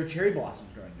 There are cherry blossoms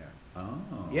growing there.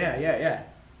 Oh. Yeah.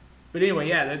 But anyway,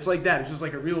 yeah, it's like that. It's just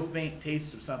like a real faint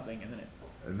taste of something,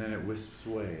 and then it wisps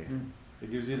away. Mm. It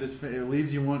gives you this. It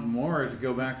leaves you wanting more to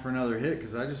go back for another hit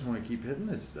because I just want to keep hitting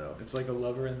this though. it's like a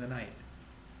lover in the night.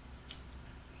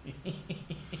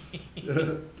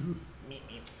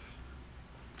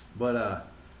 But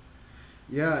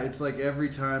yeah, it's like every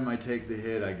time I take the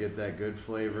hit, I get that good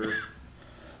flavor.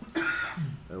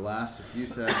 It lasts a few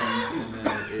seconds and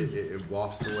then it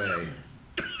wafts away.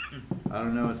 I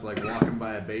don't know. It's like walking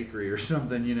by a bakery or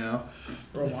something, you know.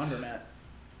 Or a laundromat.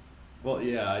 Well,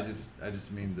 yeah, I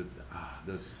just mean that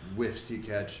those whiffs you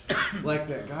catch, like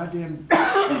that goddamn.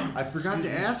 I forgot to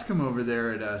ask him over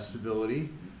there at Stability,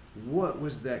 what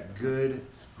was that good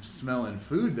smelling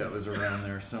food that was around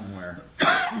there somewhere?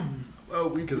 Oh,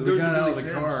 Because we got out of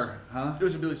the car, huh?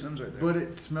 There's a Billy Sims right there. But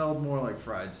it smelled more like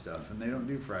fried stuff, and they don't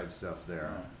do fried stuff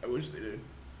there. I wish they did.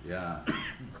 Yeah,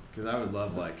 because I would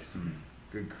love like some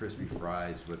good crispy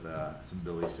fries with some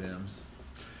Billy Sims.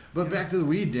 But back to the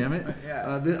weed, damn it.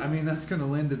 Yeah. I mean, that's going to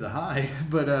lend to the high.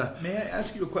 But May I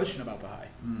ask you a question about the high?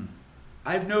 mm,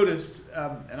 I've noticed,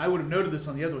 and I would have noted this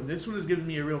on the other one. This one has given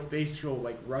me a real facial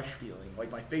like rush feeling.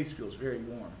 Like my face feels very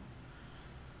warm.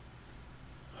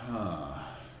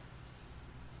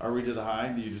 are we to the high?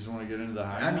 Do you just want to get into the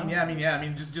high? I mean, now? yeah. I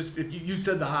mean, just if you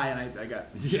said the high, and I got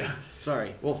Yeah.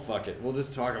 sorry. Well, fuck it. We'll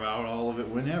just talk about all of it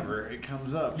whenever it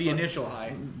comes up. The Fuck. initial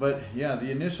high. But yeah,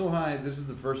 the initial high. This is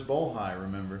the first bowl high.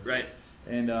 Remember? Right.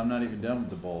 And I'm not even done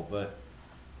with the bowl, but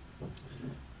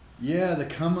yeah, the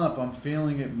come up. I'm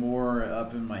feeling it more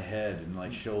up in my head and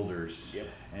like shoulders. Yep.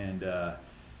 And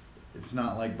it's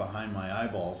not like behind my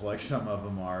eyeballs like some of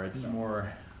them are. It's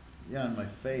more, yeah, in my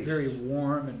face. Very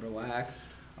warm and relaxed.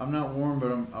 I'm not warm,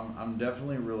 but I'm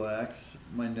definitely relaxed.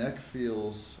 My neck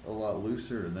feels a lot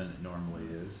looser than it normally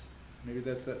is. Maybe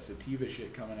that's that sativa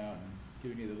shit coming out and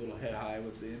giving you the little head high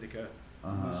with the indica.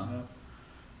 Loosen up.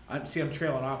 I'm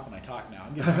trailing off when I talk now.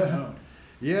 I'm getting stoned.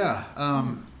 Yeah.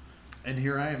 And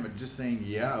here I am just saying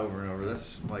yeah over and over.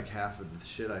 That's like half of the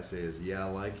shit I say is yeah,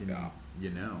 like, and Yeah. you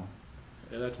know.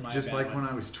 Yeah, that's my Just bad like one.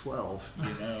 when I was 12. You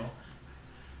know.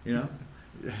 You know?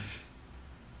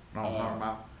 What I'm talking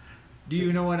about. Do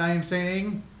you know what I am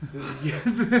saying?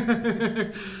 Yes.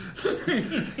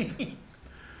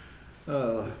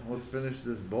 Let's finish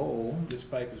this bowl. This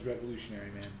pipe is revolutionary,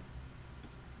 man.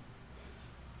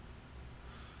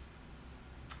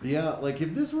 Yeah, like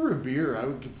if this were a beer, I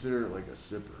would consider it like a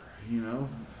sipper, you know?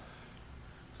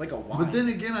 It's like a wine. But then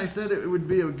again, I said it would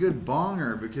be a good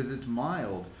bonger because it's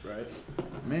mild. Right.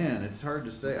 Man, it's hard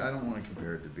to say. I don't want to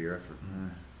compare it to beer.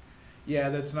 Yeah,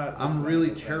 that's not... I'm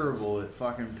really terrible at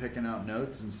fucking picking out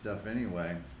notes and stuff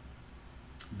anyway.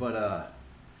 But,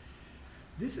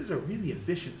 This is a really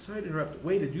efficient, sorry to interrupt,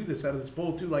 way to do this out of this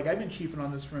bowl, too. Like, I've been chiefing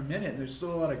on this for a minute, and there's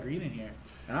still a lot of green in here.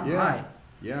 And I'm high.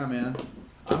 Yeah, man.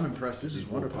 I'm impressed with This these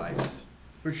is little wonderful. pipes.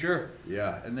 For sure.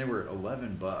 Yeah, and they were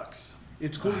 $11.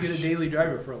 It's cool to get a daily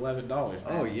driver for $11, man.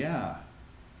 Oh, yeah.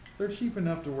 They're cheap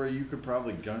enough to where you could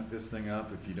probably gunk this thing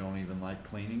up if you don't even like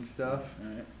cleaning stuff.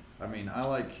 Right. I mean, I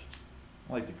like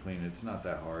to clean it. It's not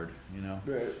that hard, you know?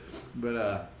 Right.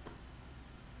 But,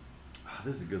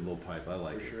 this is a good little pipe. I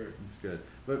like it. For sure. It's good.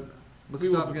 But let's We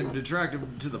stop will- getting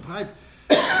detracted to the pipe.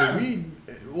 The weed,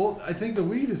 well, I think the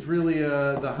weed is really,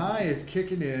 the high is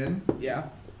kicking in. Yeah.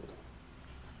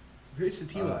 Very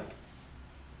sativa-like.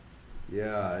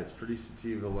 Yeah, it's pretty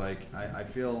sativa-like. I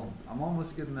feel, I'm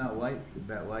almost getting that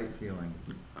light feeling.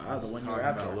 I was the one you're talking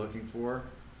after. about looking for.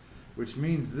 Which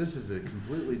means this is a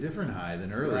completely different high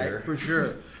than earlier. Right, for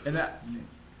sure. And that,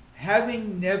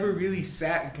 having never really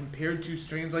sat and compared two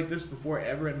strains like this before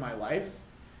ever in my life,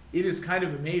 it is kind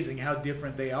of amazing how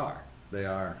different they are. They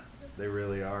are. They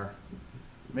really are.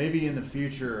 Maybe in the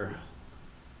future,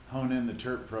 hone in the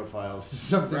terp profiles to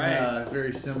something Right.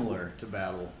 very similar to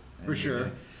Battle. For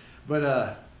sure.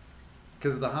 But,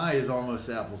 because the high is almost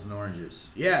apples and oranges.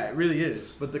 Yeah, it really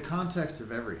is. But the context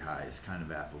of every high is kind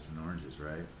of apples and oranges,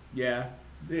 right? Yeah.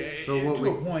 So what to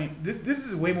a point, this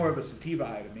is way more of a sativa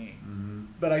high to me. Mm-hmm.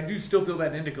 But I do still feel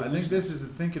that indica. I think this is a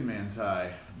thinking man's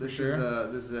high. This sure?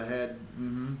 is a head.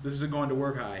 Mm-hmm. This is a going to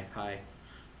work high.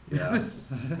 Yeah.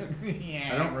 Yeah.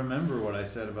 I don't remember what I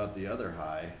said about the other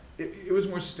high. It was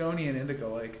more stony and indica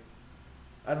like.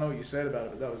 I don't know what you said about it,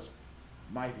 but that was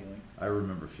my feeling. I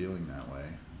remember feeling that way.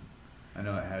 I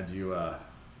know it had you.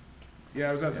 Yeah,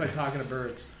 I was outside talking to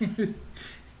birds.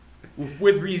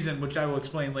 With reason, which I will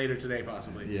explain later today,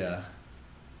 possibly. Yeah,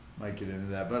 might get into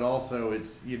that, but also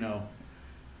it's it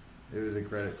was a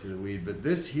credit to the weed. But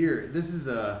this is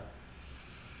a.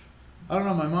 I don't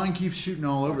know. My mind keeps shooting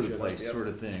all over the place, sort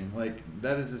of thing. Like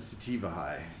that is a sativa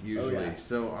high usually. Oh, yeah.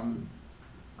 So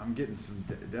I'm getting some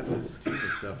definite sativa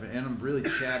stuff, and I'm really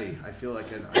chatty. I feel like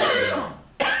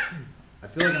I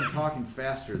feel like I'm talking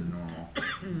faster than normal.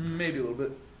 Maybe a little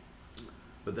bit.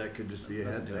 But that could just be a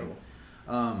head thing.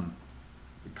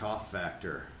 The cough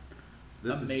factor.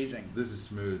 Amazing. This is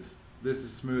smooth. This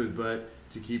is smooth, but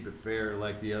to keep it fair,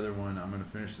 like the other one, I'm going to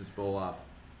finish this bowl off,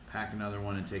 pack another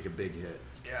one, and take a big hit.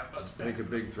 Yeah, I'm about to Take a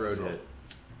big throat hit.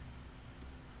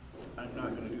 I'm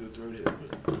not going to do the throat hit.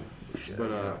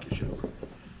 But,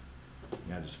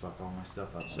 yeah, just fuck all my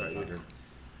stuff up. Sorry, fucker.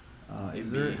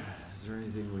 Is there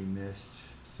anything we missed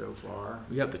so far?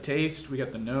 We got the taste, we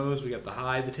got the nose, we got the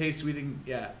high. The taste, we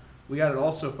got it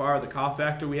all so far. The cough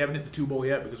factor, we haven't hit the 2 bowl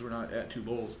yet because we're not at 2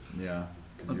 bowls. Yeah,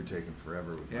 because you're taking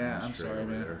forever with my Yeah, I'm straight sorry,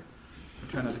 over man. there. I'm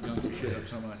trying not to gunk your shit up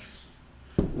so much.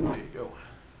 There you go.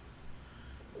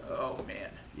 Oh,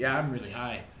 man. Yeah, I'm really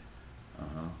high.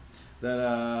 Uh-huh. That,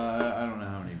 I don't know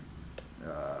how many.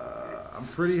 I'm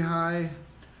pretty high,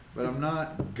 but I'm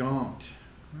not gunked.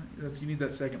 You need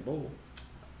that second bowl.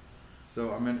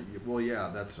 So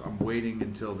I'm waiting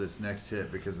until this next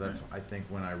hit because that's, I think,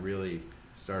 when I really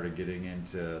started getting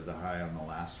into the high on the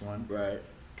last one. Right.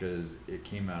 Because it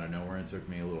came out of nowhere and took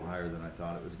me a little higher than I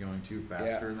thought it was going to,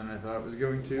 faster than I thought it was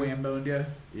going to. Wham-boned ya?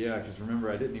 Yeah, because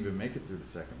remember, I didn't even make it through the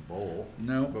second bowl.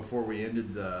 No. Before we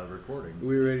ended the recording.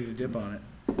 We were ready to dip on it.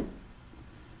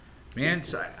 Man,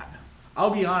 so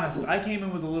I'll be honest. I came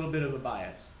in with a little bit of a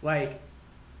bias. Like,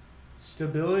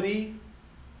 Stability,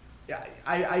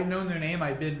 I've known their name.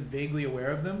 I've been vaguely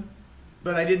aware of them.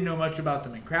 But I didn't know much about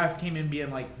them. And Craft came in being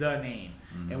like the name.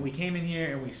 Mm-hmm. And we came in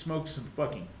here and we smoked some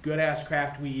fucking good-ass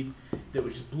craft weed that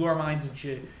was just blew our minds and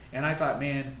shit. And I thought,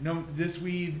 man, no, this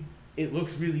weed, it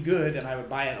looks really good. And I would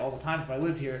buy it all the time if I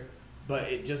lived here. But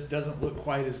it just doesn't look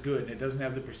quite as good. And it doesn't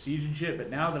have the prestige and shit. But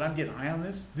now that I'm getting high on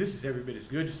this is every bit as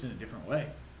good, just in a different way.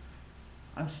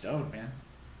 I'm stoned, man.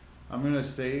 I'm going to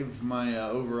save my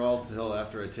overall till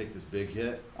after I take this big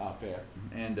hit. Oh, fair.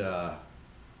 And,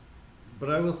 but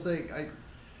I will say,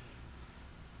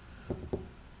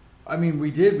 I mean,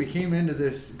 we came into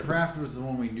this, Craft was the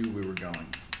one we knew we were going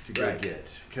to go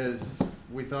get. Because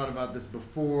we thought about this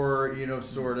before,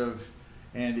 sort of.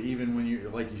 And even when you,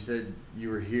 like you said, you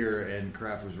were here and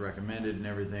Craft was recommended and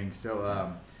everything.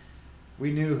 So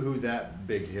we knew who that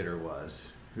big hitter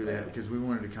was. Because we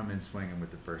wanted to come in swinging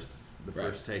with the first the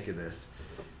first take of this.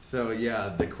 So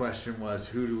yeah, the question was,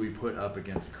 who do we put up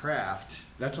against Kraft?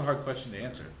 That's a hard question to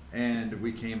answer. And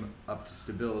we came up to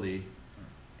Stability,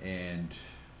 and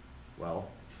well,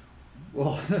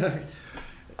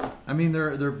 I mean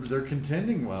they're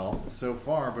contending well so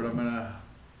far, but I'm gonna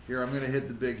hit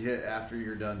the big hit after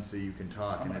you're done so you can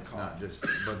talk, and it's not just a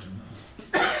bunch of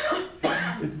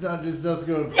it's not just us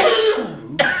going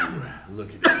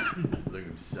look at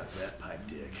him suck that pipe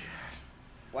dick.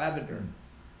 Lavender.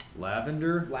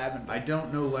 Lavender? Lavender. I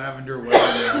don't know lavender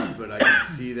well enough, but I can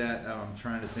see that. I'm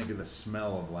trying to think of the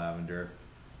smell of lavender.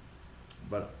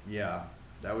 But yeah,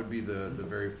 that would be the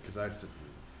very, because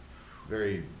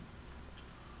did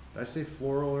I say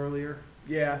floral earlier?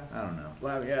 Yeah. I don't know.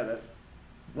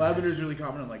 Lavender is really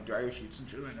common on like dryer sheets and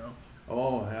shit, I know.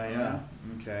 Oh, yeah.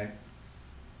 Okay.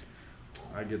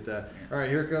 I get that. All right,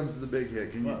 here comes the big hit.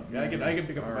 I can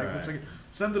pick up the mic right. 1 second.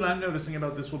 Something I'm noticing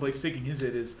about this while Blake's taking his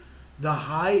hit is the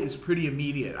high is pretty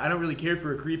immediate. I don't really care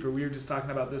for a creeper. We were just talking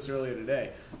about this earlier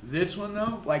today. This one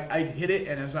though, like I hit it,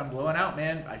 and as I'm blowing out,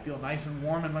 man, I feel nice and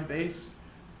warm in my face.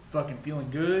 Fucking feeling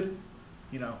good.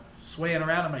 You know, swaying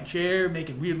around in my chair,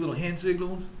 making weird little hand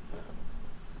signals.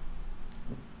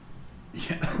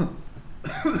 Yeah.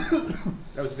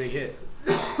 That was a big hit.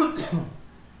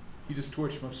 He just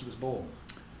torched most of his bowl.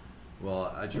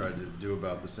 Well, I tried to do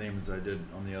about the same as I did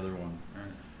on the other one.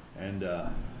 And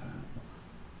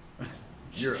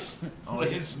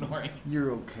Leia's snoring.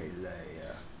 You're okay,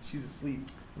 Leia. She's asleep.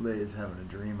 Leia's having a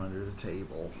dream under the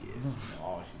table. Yes.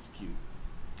 Oh, she's cute.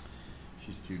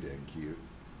 She's too dang cute.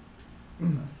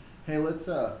 Hey, let's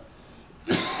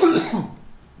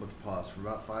pause for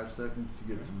about 5 seconds to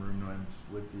get some room noise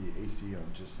with the AC on,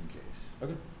 just in case.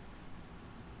 Okay.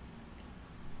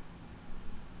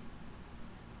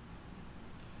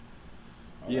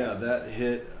 Yeah, that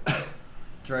hit.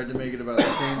 Tried to make it about the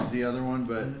same as the other one,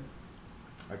 but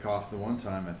I coughed the one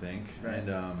time, I think. Right.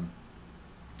 And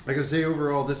like I say,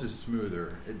 overall, this is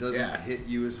smoother. It doesn't Yeah. hit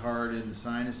you as hard in the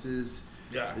sinuses.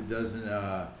 Yeah. It doesn't,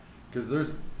 because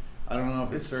there's, I don't know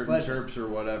if it's certain pleasant. chirps or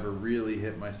whatever really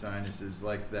hit my sinuses.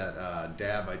 Like that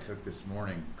dab I took this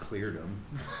morning cleared them.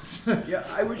 Yeah,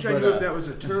 I wish I knew if that was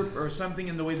a terp or something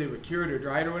in the way they were cured or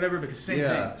dried or whatever, because same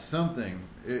yeah, thing. something.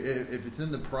 If it's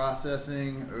in the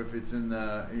processing or if it's in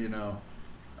the,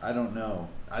 I don't know.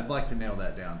 I'd like to nail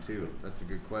that down too. That's a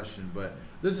good question. But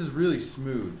this is really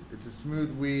smooth. It's a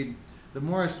smooth weed. The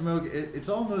more I smoke, it's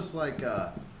almost like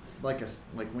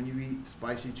when you eat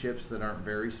spicy chips that aren't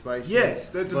very spicy. Yes,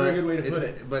 that's a very good way to put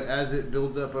it. But as it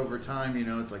builds up over time,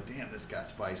 it's like, damn, this got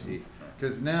spicy.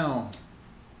 Because now,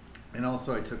 and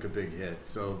also I took a big hit,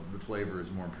 so the flavor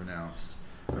is more pronounced.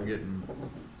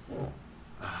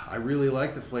 I really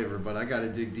like the flavor, but I got to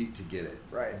dig deep to get it.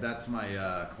 Right. That's my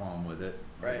qualm with it,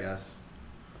 I guess.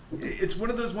 It's one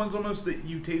of those ones almost that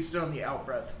you taste it on the out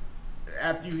breath.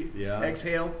 After you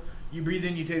exhale, you breathe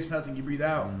in, you taste nothing, you breathe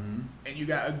out, and you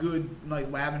got a good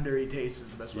lavendery taste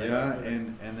is the best way to put it.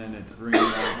 and then it's bringing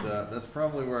out that's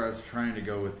probably where I was trying to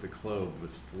go with the clove,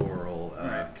 was floral,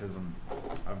 because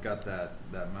I've got that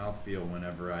mouthfeel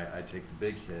whenever I take the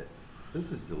big hit.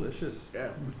 This is delicious.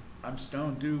 Yeah, I'm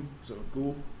stoned too, so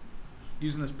cool.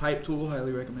 Using this pipe tool,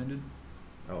 highly recommended.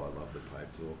 Oh, I love the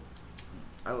pipe tool.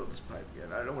 I love this pipe. Yeah,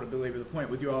 I don't want to belabor the point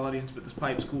with your audience, but this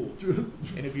pipe's cool.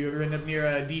 And if you ever end up near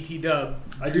a DT Dub,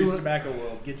 Drew's Tobacco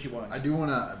World, get you one. I do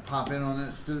want to pop in on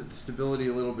that stability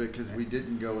a little bit because we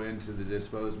didn't go into the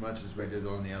dispo as much as we did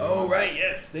on the other one. Oh, right,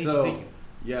 yes. Thank you.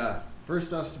 Yeah,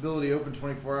 first off, stability open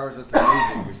 24 hours. That's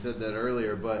amazing. We said that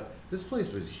earlier, but this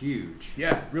place was huge.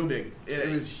 Yeah, real big. It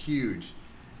was huge.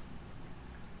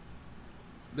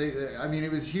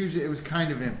 It was huge. It was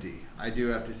kind of empty. I do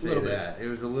have to say that. It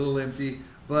was a little empty,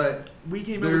 but we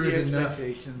came in with the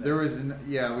expectation.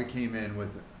 We came in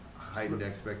with heightened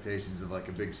expectations of like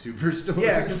a big superstore.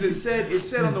 Yeah, because it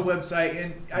said on the website,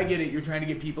 and I get it, you're trying to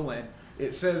get people in.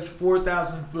 It says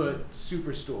 4,000 foot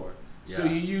superstore. Yeah. So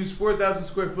you use 4,000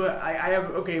 square foot.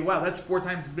 That's 4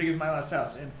 times as big as my last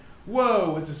house. And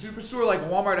whoa, it's a superstore like a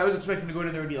Walmart. I was expecting to go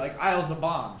in there and be like aisles of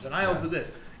bombs and aisles of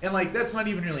this. And that's not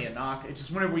even really a knock. It's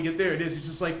just whenever we get there, it's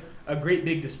just like a great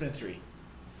big dispensary.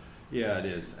 Yeah, it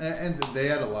is. And they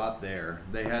had a lot there.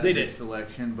 They had a big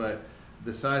selection, but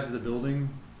the size of the building...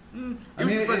 It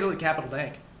was the size of the Capital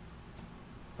Bank.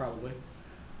 Probably.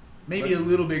 Maybe a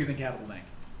little bigger than Capital Bank.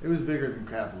 It was bigger than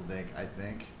Capital Bank, I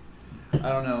think. I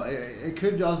don't know. It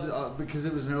could also... because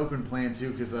it was an open plan,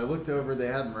 too, because I looked over, they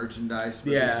had merchandise,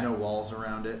 but there's no walls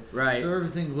around it. Right. So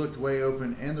everything looked way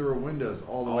open, and there were windows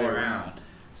all the way around.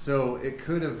 So it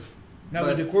could have... No,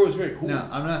 the decor was very cool. No,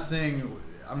 I'm not saying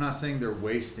I'm not saying they're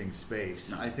wasting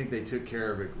space. I think they took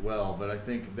care of it well, but I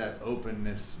think that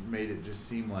openness made it just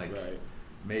seem like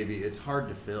maybe it's hard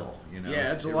to fill.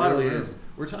 Yeah, it's a lot really of room. is.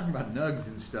 We're talking about nugs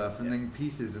and stuff, and then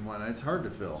pieces and whatnot. It's hard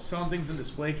to fill. Selling things in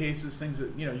display cases, things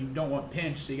that you don't want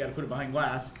pinched, so you got to put it behind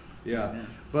glass. Yeah,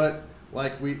 but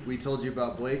like we told you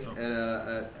about Blake at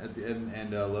the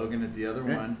and Logan at the other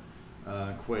one,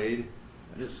 Quaid.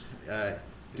 Yes.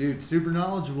 Dude, super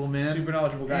knowledgeable, man. Super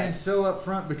knowledgeable guy. And so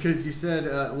upfront because you said,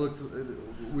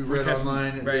 we read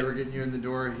online, right. they were getting you in the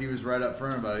door. He was right up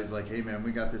front about it. He's like, hey, man,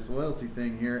 we got this loyalty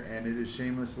thing here, and it is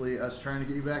shamelessly us trying to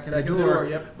get you back in the door.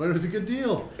 Yep. But it was a good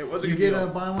deal. It was a you good get deal.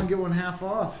 buy one, get one half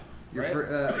off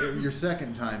your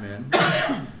second time in.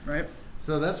 Right.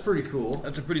 So that's pretty cool.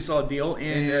 That's a pretty solid deal.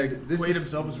 And this Quaid is-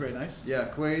 himself was very nice. Yeah,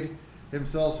 Quaid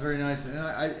himself's very nice. And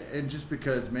and just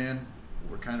because, man,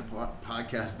 we're kind of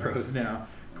podcast bros now.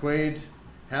 Quaid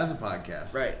has a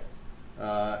podcast. Right.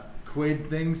 Quaid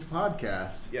Things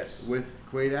Podcast. Yes. With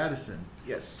Quaid Addison.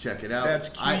 Yes. Check it out. That's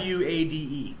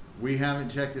Quade. We haven't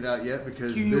checked it out yet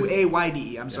because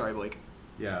Quayde. I'm sorry, Blake.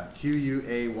 Yeah,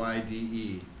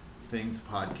 Quayde Things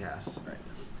Podcast. Right.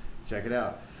 Check it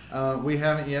out. We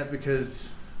haven't yet because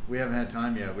we haven't had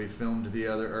time yet. We filmed the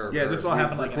other. This all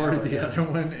happened like an recorded hour the ago.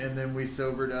 other one, and then we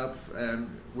sobered up, and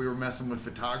we were messing with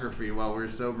photography while we were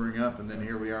sobering up, and then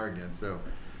here we are again. So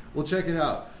we'll check it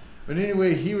out. But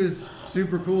anyway, he was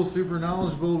super cool, super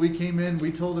knowledgeable. We came in,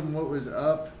 we told him what was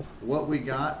up, what we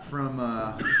got from.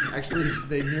 Actually,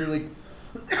 they nearly.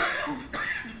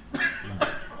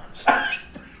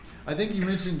 I think you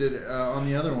mentioned it on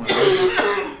the other one.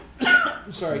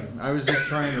 I'm sorry. I was just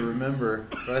trying to remember,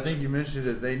 but I think you mentioned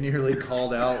it. They nearly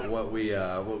called out what we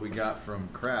got from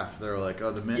Kraft. They were like,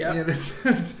 "Oh, the mint." Yeah.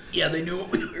 Yeah, Yeah, they knew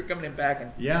we were coming in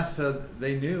packing. yeah, so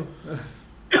they knew.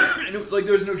 And it was like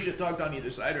there was no shit talked on either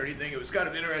side or anything. It was kind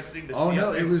of interesting to see. Oh no,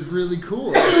 how they- it was really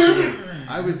cool.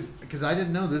 Actually, because I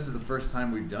didn't know this is the first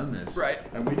time we've done this, Right.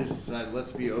 And we just decided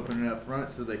let's be open and up front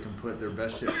so they can put their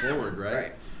best shit forward, right?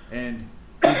 Right. And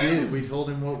we did. We told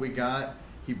him what we got.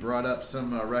 He brought up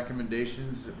some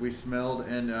recommendations that we smelled,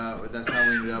 and that's how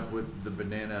we ended up with the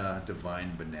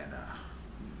Divine Banana.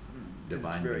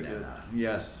 Divine very Banana.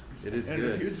 Yes, it is And it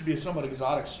good. appears to be a somewhat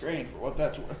exotic strain for what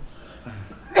that's worth.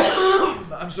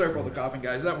 I'm sorry for all the coughing,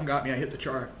 guys. That one got me. I hit the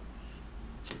char.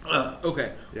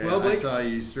 Okay. Yeah, Well, I Blake, saw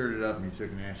you stirred it up and you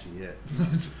took an ashy hit.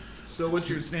 so what's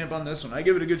your stamp on this one? I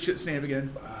give it a good shit stamp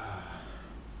again.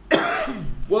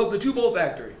 Well, the 2 bowl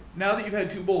factory. Now that you've had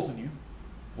 2 bowls in you,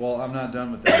 Well, I'm not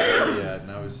done with that bowl yet,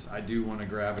 and I do want to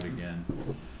grab it again.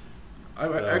 I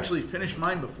So- actually finished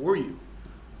mine before you.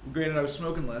 Granted, I was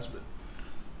smoking less, but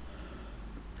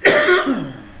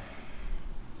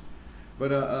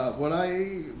But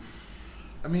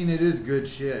I mean, it is good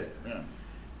shit. yeah.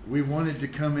 We wanted to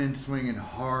come in swinging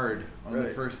hard on the Right.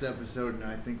 first episode, and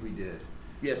I think we did.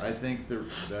 Yes. I think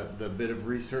the bit of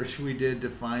research we did to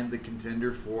find the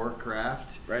contender for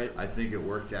Kraft, Right. I think it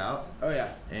worked out. Oh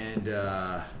yeah. And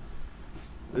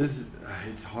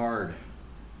it's hard.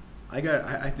 I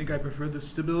think I prefer the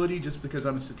stability just because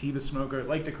I'm a sativa smoker.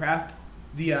 Like the craft,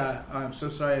 I'm so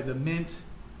sorry, the mint.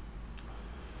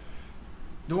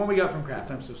 The one we got from Kraft,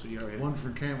 I'm so sorry. One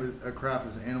from Kraft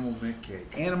was Animal Mint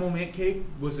Cake. Animal Mint Cake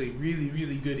was a really,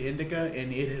 really good indica,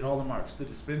 and it hit all the marks. The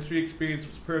dispensary experience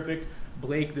was perfect.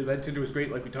 Blake, the bud tender, was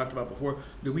great, like we talked about before.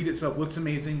 The weed itself looks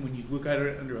amazing when you look at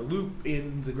it under a loop,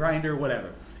 in the grinder,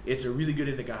 whatever. It's a really good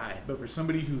indica high. But for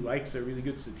somebody who likes a really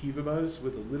good sativa buzz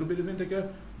with a little bit of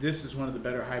indica, this is one of the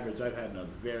better hybrids I've had in a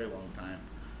very long time.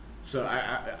 So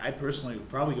I personally would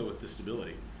probably go with the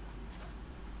stability.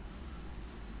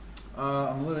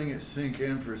 I'm letting it sink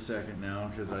in for a second now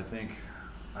because I think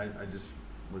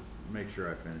let's make sure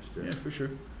I finished it. Yeah, for sure.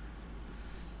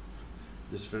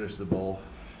 Just finished the bowl.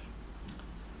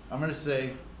 I'm gonna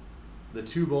say the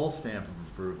 2 bowl stamp of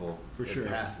approval. For sure. It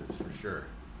passes for sure.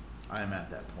 I am at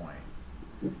that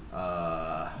point.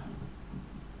 I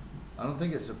don't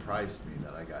think it surprised me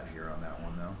that I got here on that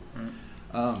one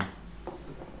though.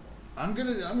 I'm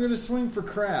gonna swing for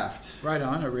Kraft. Right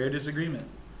on, a rare disagreement.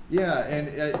 Yeah, and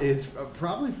it's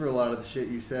probably for a lot of the shit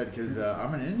you said because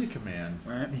I'm an indica man,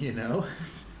 Right. you know,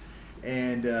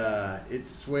 and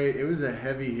it was a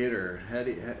heavy hitter,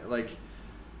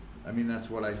 I mean that's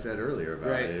what I said earlier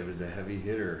about Right. it. It was a heavy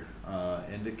hitter,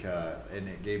 indica, and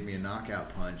it gave me a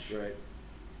knockout punch. Right.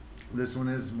 This one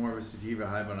is more of a sativa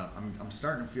high, but I'm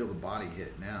starting to feel the body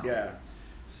hit now. Yeah.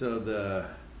 So the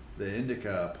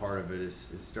indica part of it is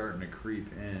starting to creep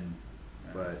in,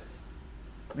 but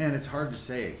man, it's hard to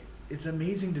say. it's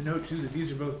amazing to note too that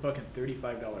these are both fucking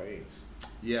 $35 eighths.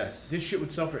 Yes. This shit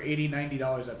would sell for $80, $90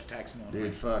 after tax and Illinois.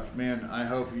 Dude, fuck, man. I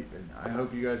hope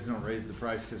you guys don't raise the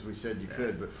price because we said you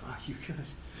could, but fuck, you could.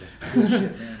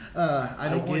 Bullshit, man. I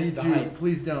don't want get you the to. hype.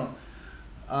 Please don't.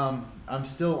 I'm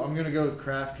gonna go with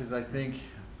Kraft because I think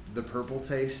the purple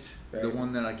taste, the Right.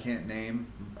 one that I can't name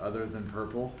other than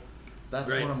purple, that's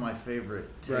Right. one of my favorite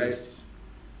Right. tastes.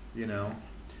 You know,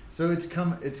 so it's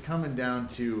coming down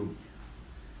to.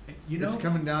 It's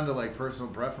coming down to like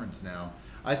personal preference now.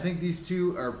 I think these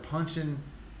two are punching.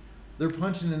 They're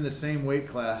punching in the same weight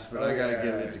class, but I gotta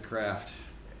give it to Kraft.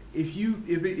 If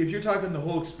you're talking the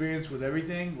whole experience with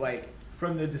everything, like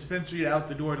from the dispensary out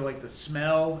the door to like the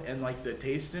smell and like the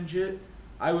taste and shit,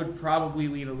 I would probably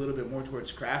lean a little bit more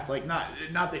towards Kraft. Like not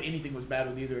that anything was bad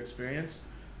with either experience,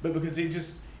 but because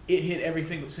it hit every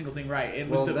single thing right. And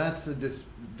Well, with that's a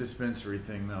dispensary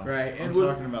thing, though. Right, I'm and with-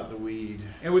 talking about the weed.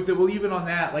 And with even on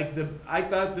that, like I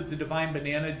thought that the Divine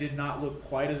Banana did not look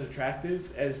quite as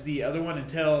attractive as the other one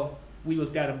until we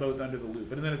looked at them both under the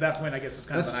loop. And then at that point, I guess it's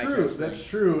kind That's of an true. eye test thing. That's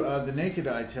true. The naked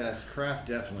eye test, Kraft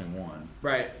definitely won.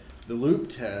 Right. The loop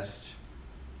test,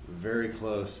 very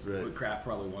close, But but Kraft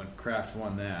probably won. Kraft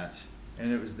won that,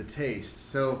 and it was the taste.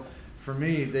 So for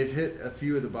me, they've hit a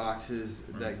few of the boxes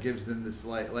that gives them this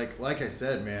like I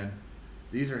said, man,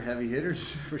 these are heavy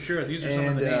hitters. For sure. These are some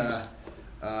of the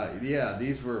names. Yeah,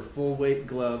 these were full weight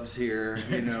gloves here.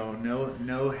 You know,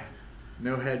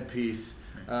 no headpiece.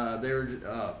 They were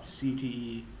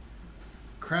CTE.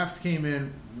 Kraft came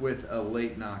in with a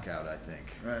late knockout, I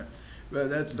think. Right. But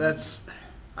that's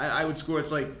I would score,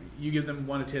 it's like you give them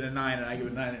 1 to 10 and 9, and I give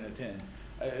it 9 and a 10.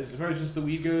 As far as just the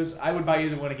weed goes, I would buy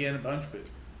either one again a bunch, but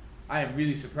I am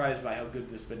really surprised by how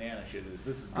good this banana shit is.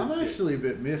 This is good I'm shit. actually a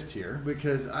bit miffed here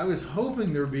because I was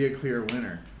hoping there would be a clear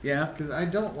winner. Yeah. Because I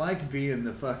don't like being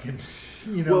the fucking,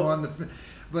 Well- on the.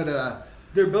 But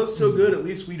They're both so good, at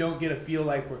least we don't get a feel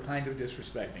like we're kind of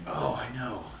disrespecting them. oh,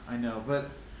 I know. But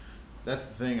that's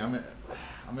the thing. I'm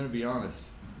gonna be honest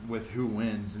with who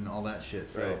wins and all that shit.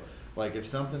 So, Right. like, if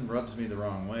something rubs me the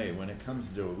wrong way when it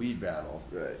comes to a weed battle,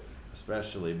 Right.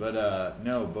 especially. But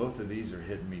no, both of these are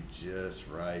hitting me just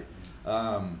right.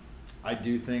 I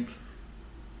do think,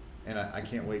 and I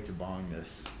can't wait to bong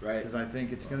this, Right. Because I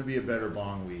think it's going to be a better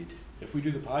bong weed. If we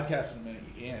do the podcast in a minute,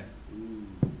 you can. Ooh.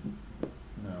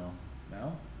 No,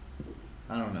 No?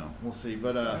 I don't know. We'll see.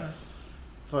 But Yeah.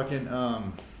 fucking,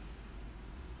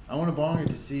 I want to bong it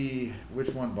to see which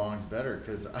one bongs better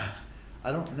because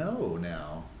I don't know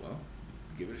now. Well,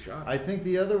 give it a shot. I think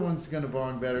the other one's gonna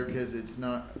bong better because it's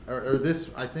not, or this.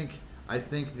 I think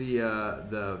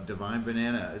the Divine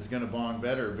Banana is gonna bong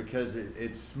better because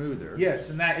it's smoother. Yes,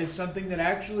 and that is something that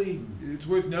actually, it's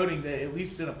worth noting that at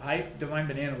least in a pipe, Divine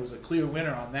Banana was a clear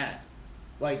winner on that.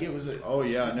 Like, it was a... Oh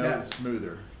yeah, no, that- it's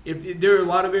smoother. There are a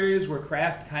lot of areas where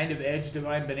Kraft kind of edged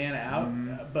Divine Banana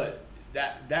out, but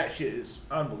that shit is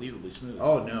unbelievably smooth.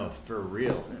 Oh no, for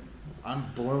real. I'm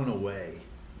blown away.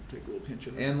 Take a little pinch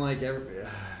of that. And like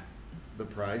the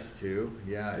price too.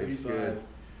 Yeah, it's 35. good.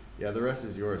 Yeah, the rest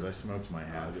is yours. I smoked my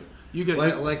half. You could...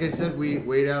 Like I said, we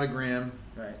weighed out a gram.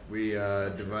 Right. We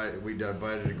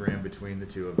divided a gram between the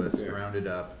two of us, Yeah. ground it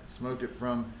up, smoked it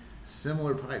from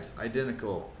similar pipes,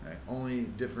 identical, Right. only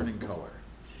different in color.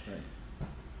 Right.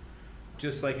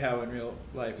 Just like how in real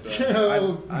life,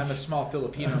 Oh. I'm a small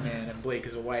Filipino man and Blake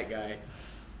is a white guy.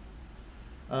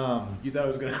 You thought I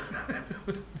was going to...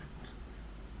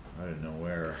 I didn't know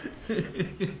where.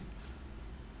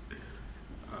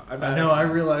 I'm I not know. actually- I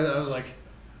realized. I was like,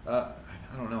 I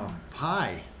don't know. I'm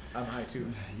high. I'm high too.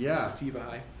 Yeah. Sativa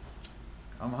high.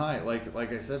 I'm high.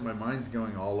 Like I said, my mind's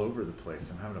going all over the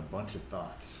place. I'm having a bunch of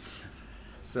thoughts.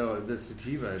 So the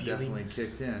sativa definitely Feelings.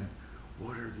 kicked in.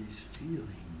 What are these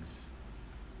feelings?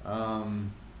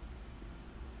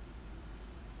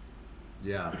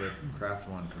 Yeah, but Kraft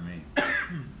won for me.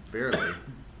 Barely.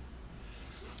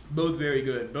 Both very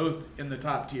good. Both in the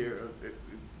top tier of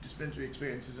dispensary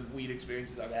experiences and weed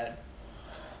experiences I've had.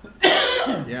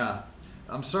 Yeah.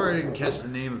 I'm sorry I didn't catch the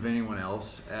name of anyone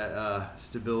else at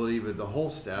Stability, but the whole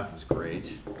staff was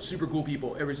great. Super cool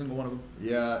people, every single one of them.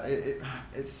 Yeah,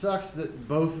 it sucks that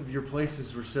both of your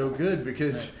places were so good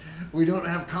because we don't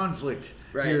have conflict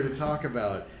here to talk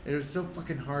about. And it was so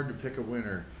fucking hard to pick a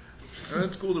winner.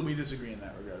 It's cool that we disagree in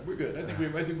that regard. We're good. I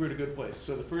think we're in a good place.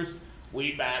 So the first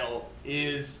weed battle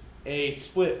is a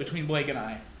split between Blake and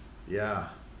I. Yeah.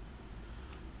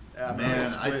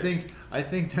 Man, I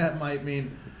think that might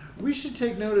mean we should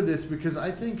take note of this because I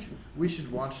think we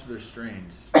should watch their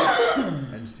strains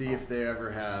and see if they ever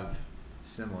have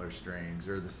similar strains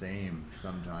or the same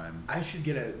sometime. I should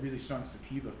get a really strong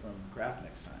sativa from Kraft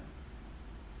next time.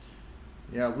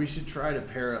 Yeah, we should try to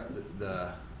pair up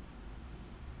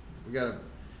we gotta.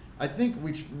 I think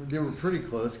they were pretty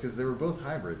close because they were both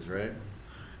hybrids, right?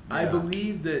 I Yeah.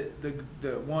 believe that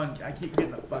the one, I keep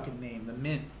forgetting the fucking name, the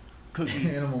mint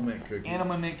cookies. Animal mint cookies.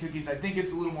 Animal mint cookies. I think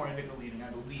it's a little more indica leading, I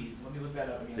believe. Let me look that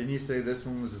up again. Didn't you say this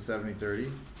one was a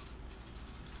 70-30?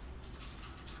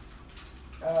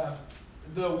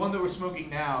 The one that we're smoking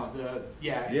now,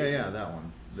 Yeah, that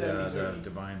one. The 70-30.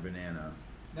 Divine Banana.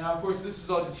 Now, of course, this is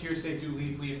all just hearsay through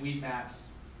Leafly and Weed Maps.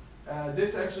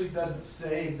 This actually doesn't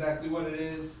say exactly what it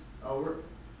is. Oh,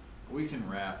 we can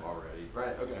wrap already.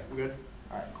 Right, okay, we're good?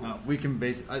 Alright, cool. We can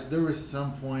there was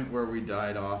some point where we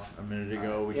died off a minute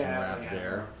ago. We can wrap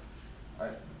there.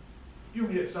 Alright. You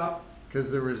want me to stop?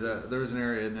 Because there was an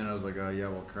area, and then I was like, oh yeah,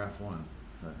 we'll craft one.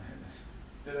 But,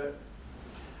 Did it?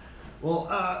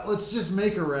 well, let's just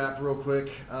make a wrap real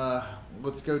quick.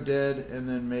 Let's go dead, and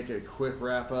then make a quick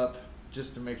wrap up,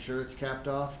 just to make sure it's capped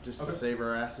off, just to save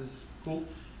our asses. Cool.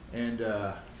 And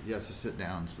yes, to sit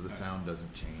down so the sound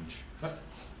doesn't change.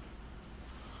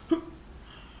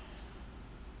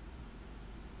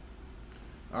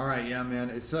 All right, yeah, man.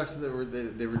 It sucks that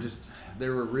they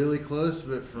were really close,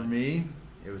 but for me,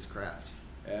 it was craft.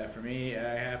 For me,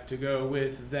 I have to go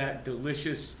with that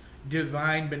delicious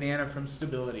Divine Banana from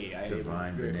Stability.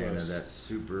 Divine Very Banana, close. that's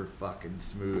super fucking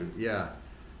smooth. Yeah,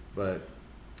 but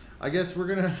I guess we're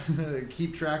gonna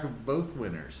keep track of both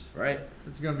winners. Right.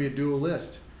 It's gonna be a dual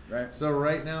list. Right. So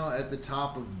right now at the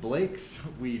top of Blake's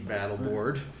weed battle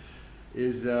board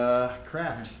is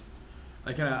craft.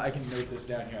 I can note this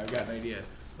down here. I've got an idea.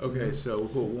 Okay, so we'll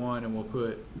put one and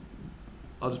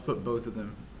I'll just put both of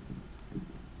them.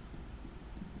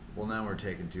 Well, now we're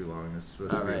taking too long. This is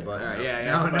supposed to be a button. All right, up. yeah,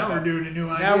 Now it's a we're button. doing a new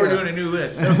idea. Now we're doing a new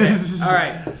list. Okay. All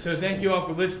right. So thank you all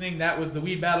for listening. That was the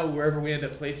Weed Battle, wherever we end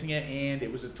up placing it, and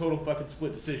it was a total fucking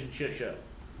split decision shit show.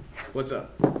 What's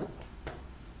up?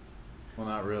 Well,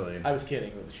 not really. I was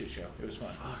kidding with the shit show. It was fun.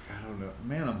 Fuck, I don't know.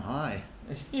 Man, I'm high.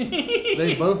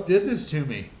 They both did this to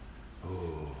me.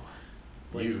 Oh,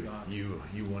 Blake's gone.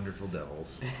 you wonderful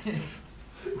devils.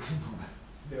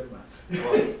 Never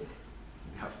mind.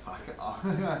 Yeah, fuck off.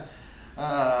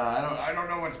 I don't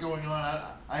know what's going on.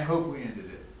 I hope we ended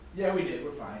it. Yeah, we did.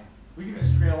 We're fine. We can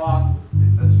just trail off.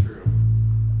 That's true.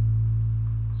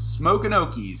 Smokin'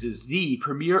 Okies is the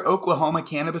premier Oklahoma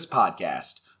cannabis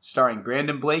podcast, starring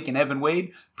Brandon Blake and Evan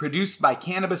Wade, produced by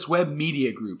Cannabis Web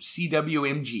Media Group,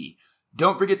 CWMG.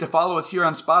 Don't forget to follow us here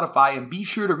on Spotify, and be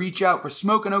sure to reach out for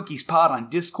Smokin' Okies Pod on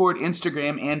Discord,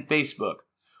 Instagram, and Facebook.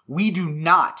 We do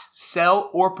not sell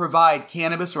or provide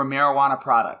cannabis or marijuana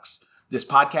products. This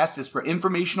podcast is for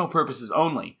informational purposes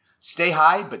only. Stay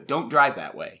high, but don't drive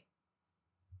that way.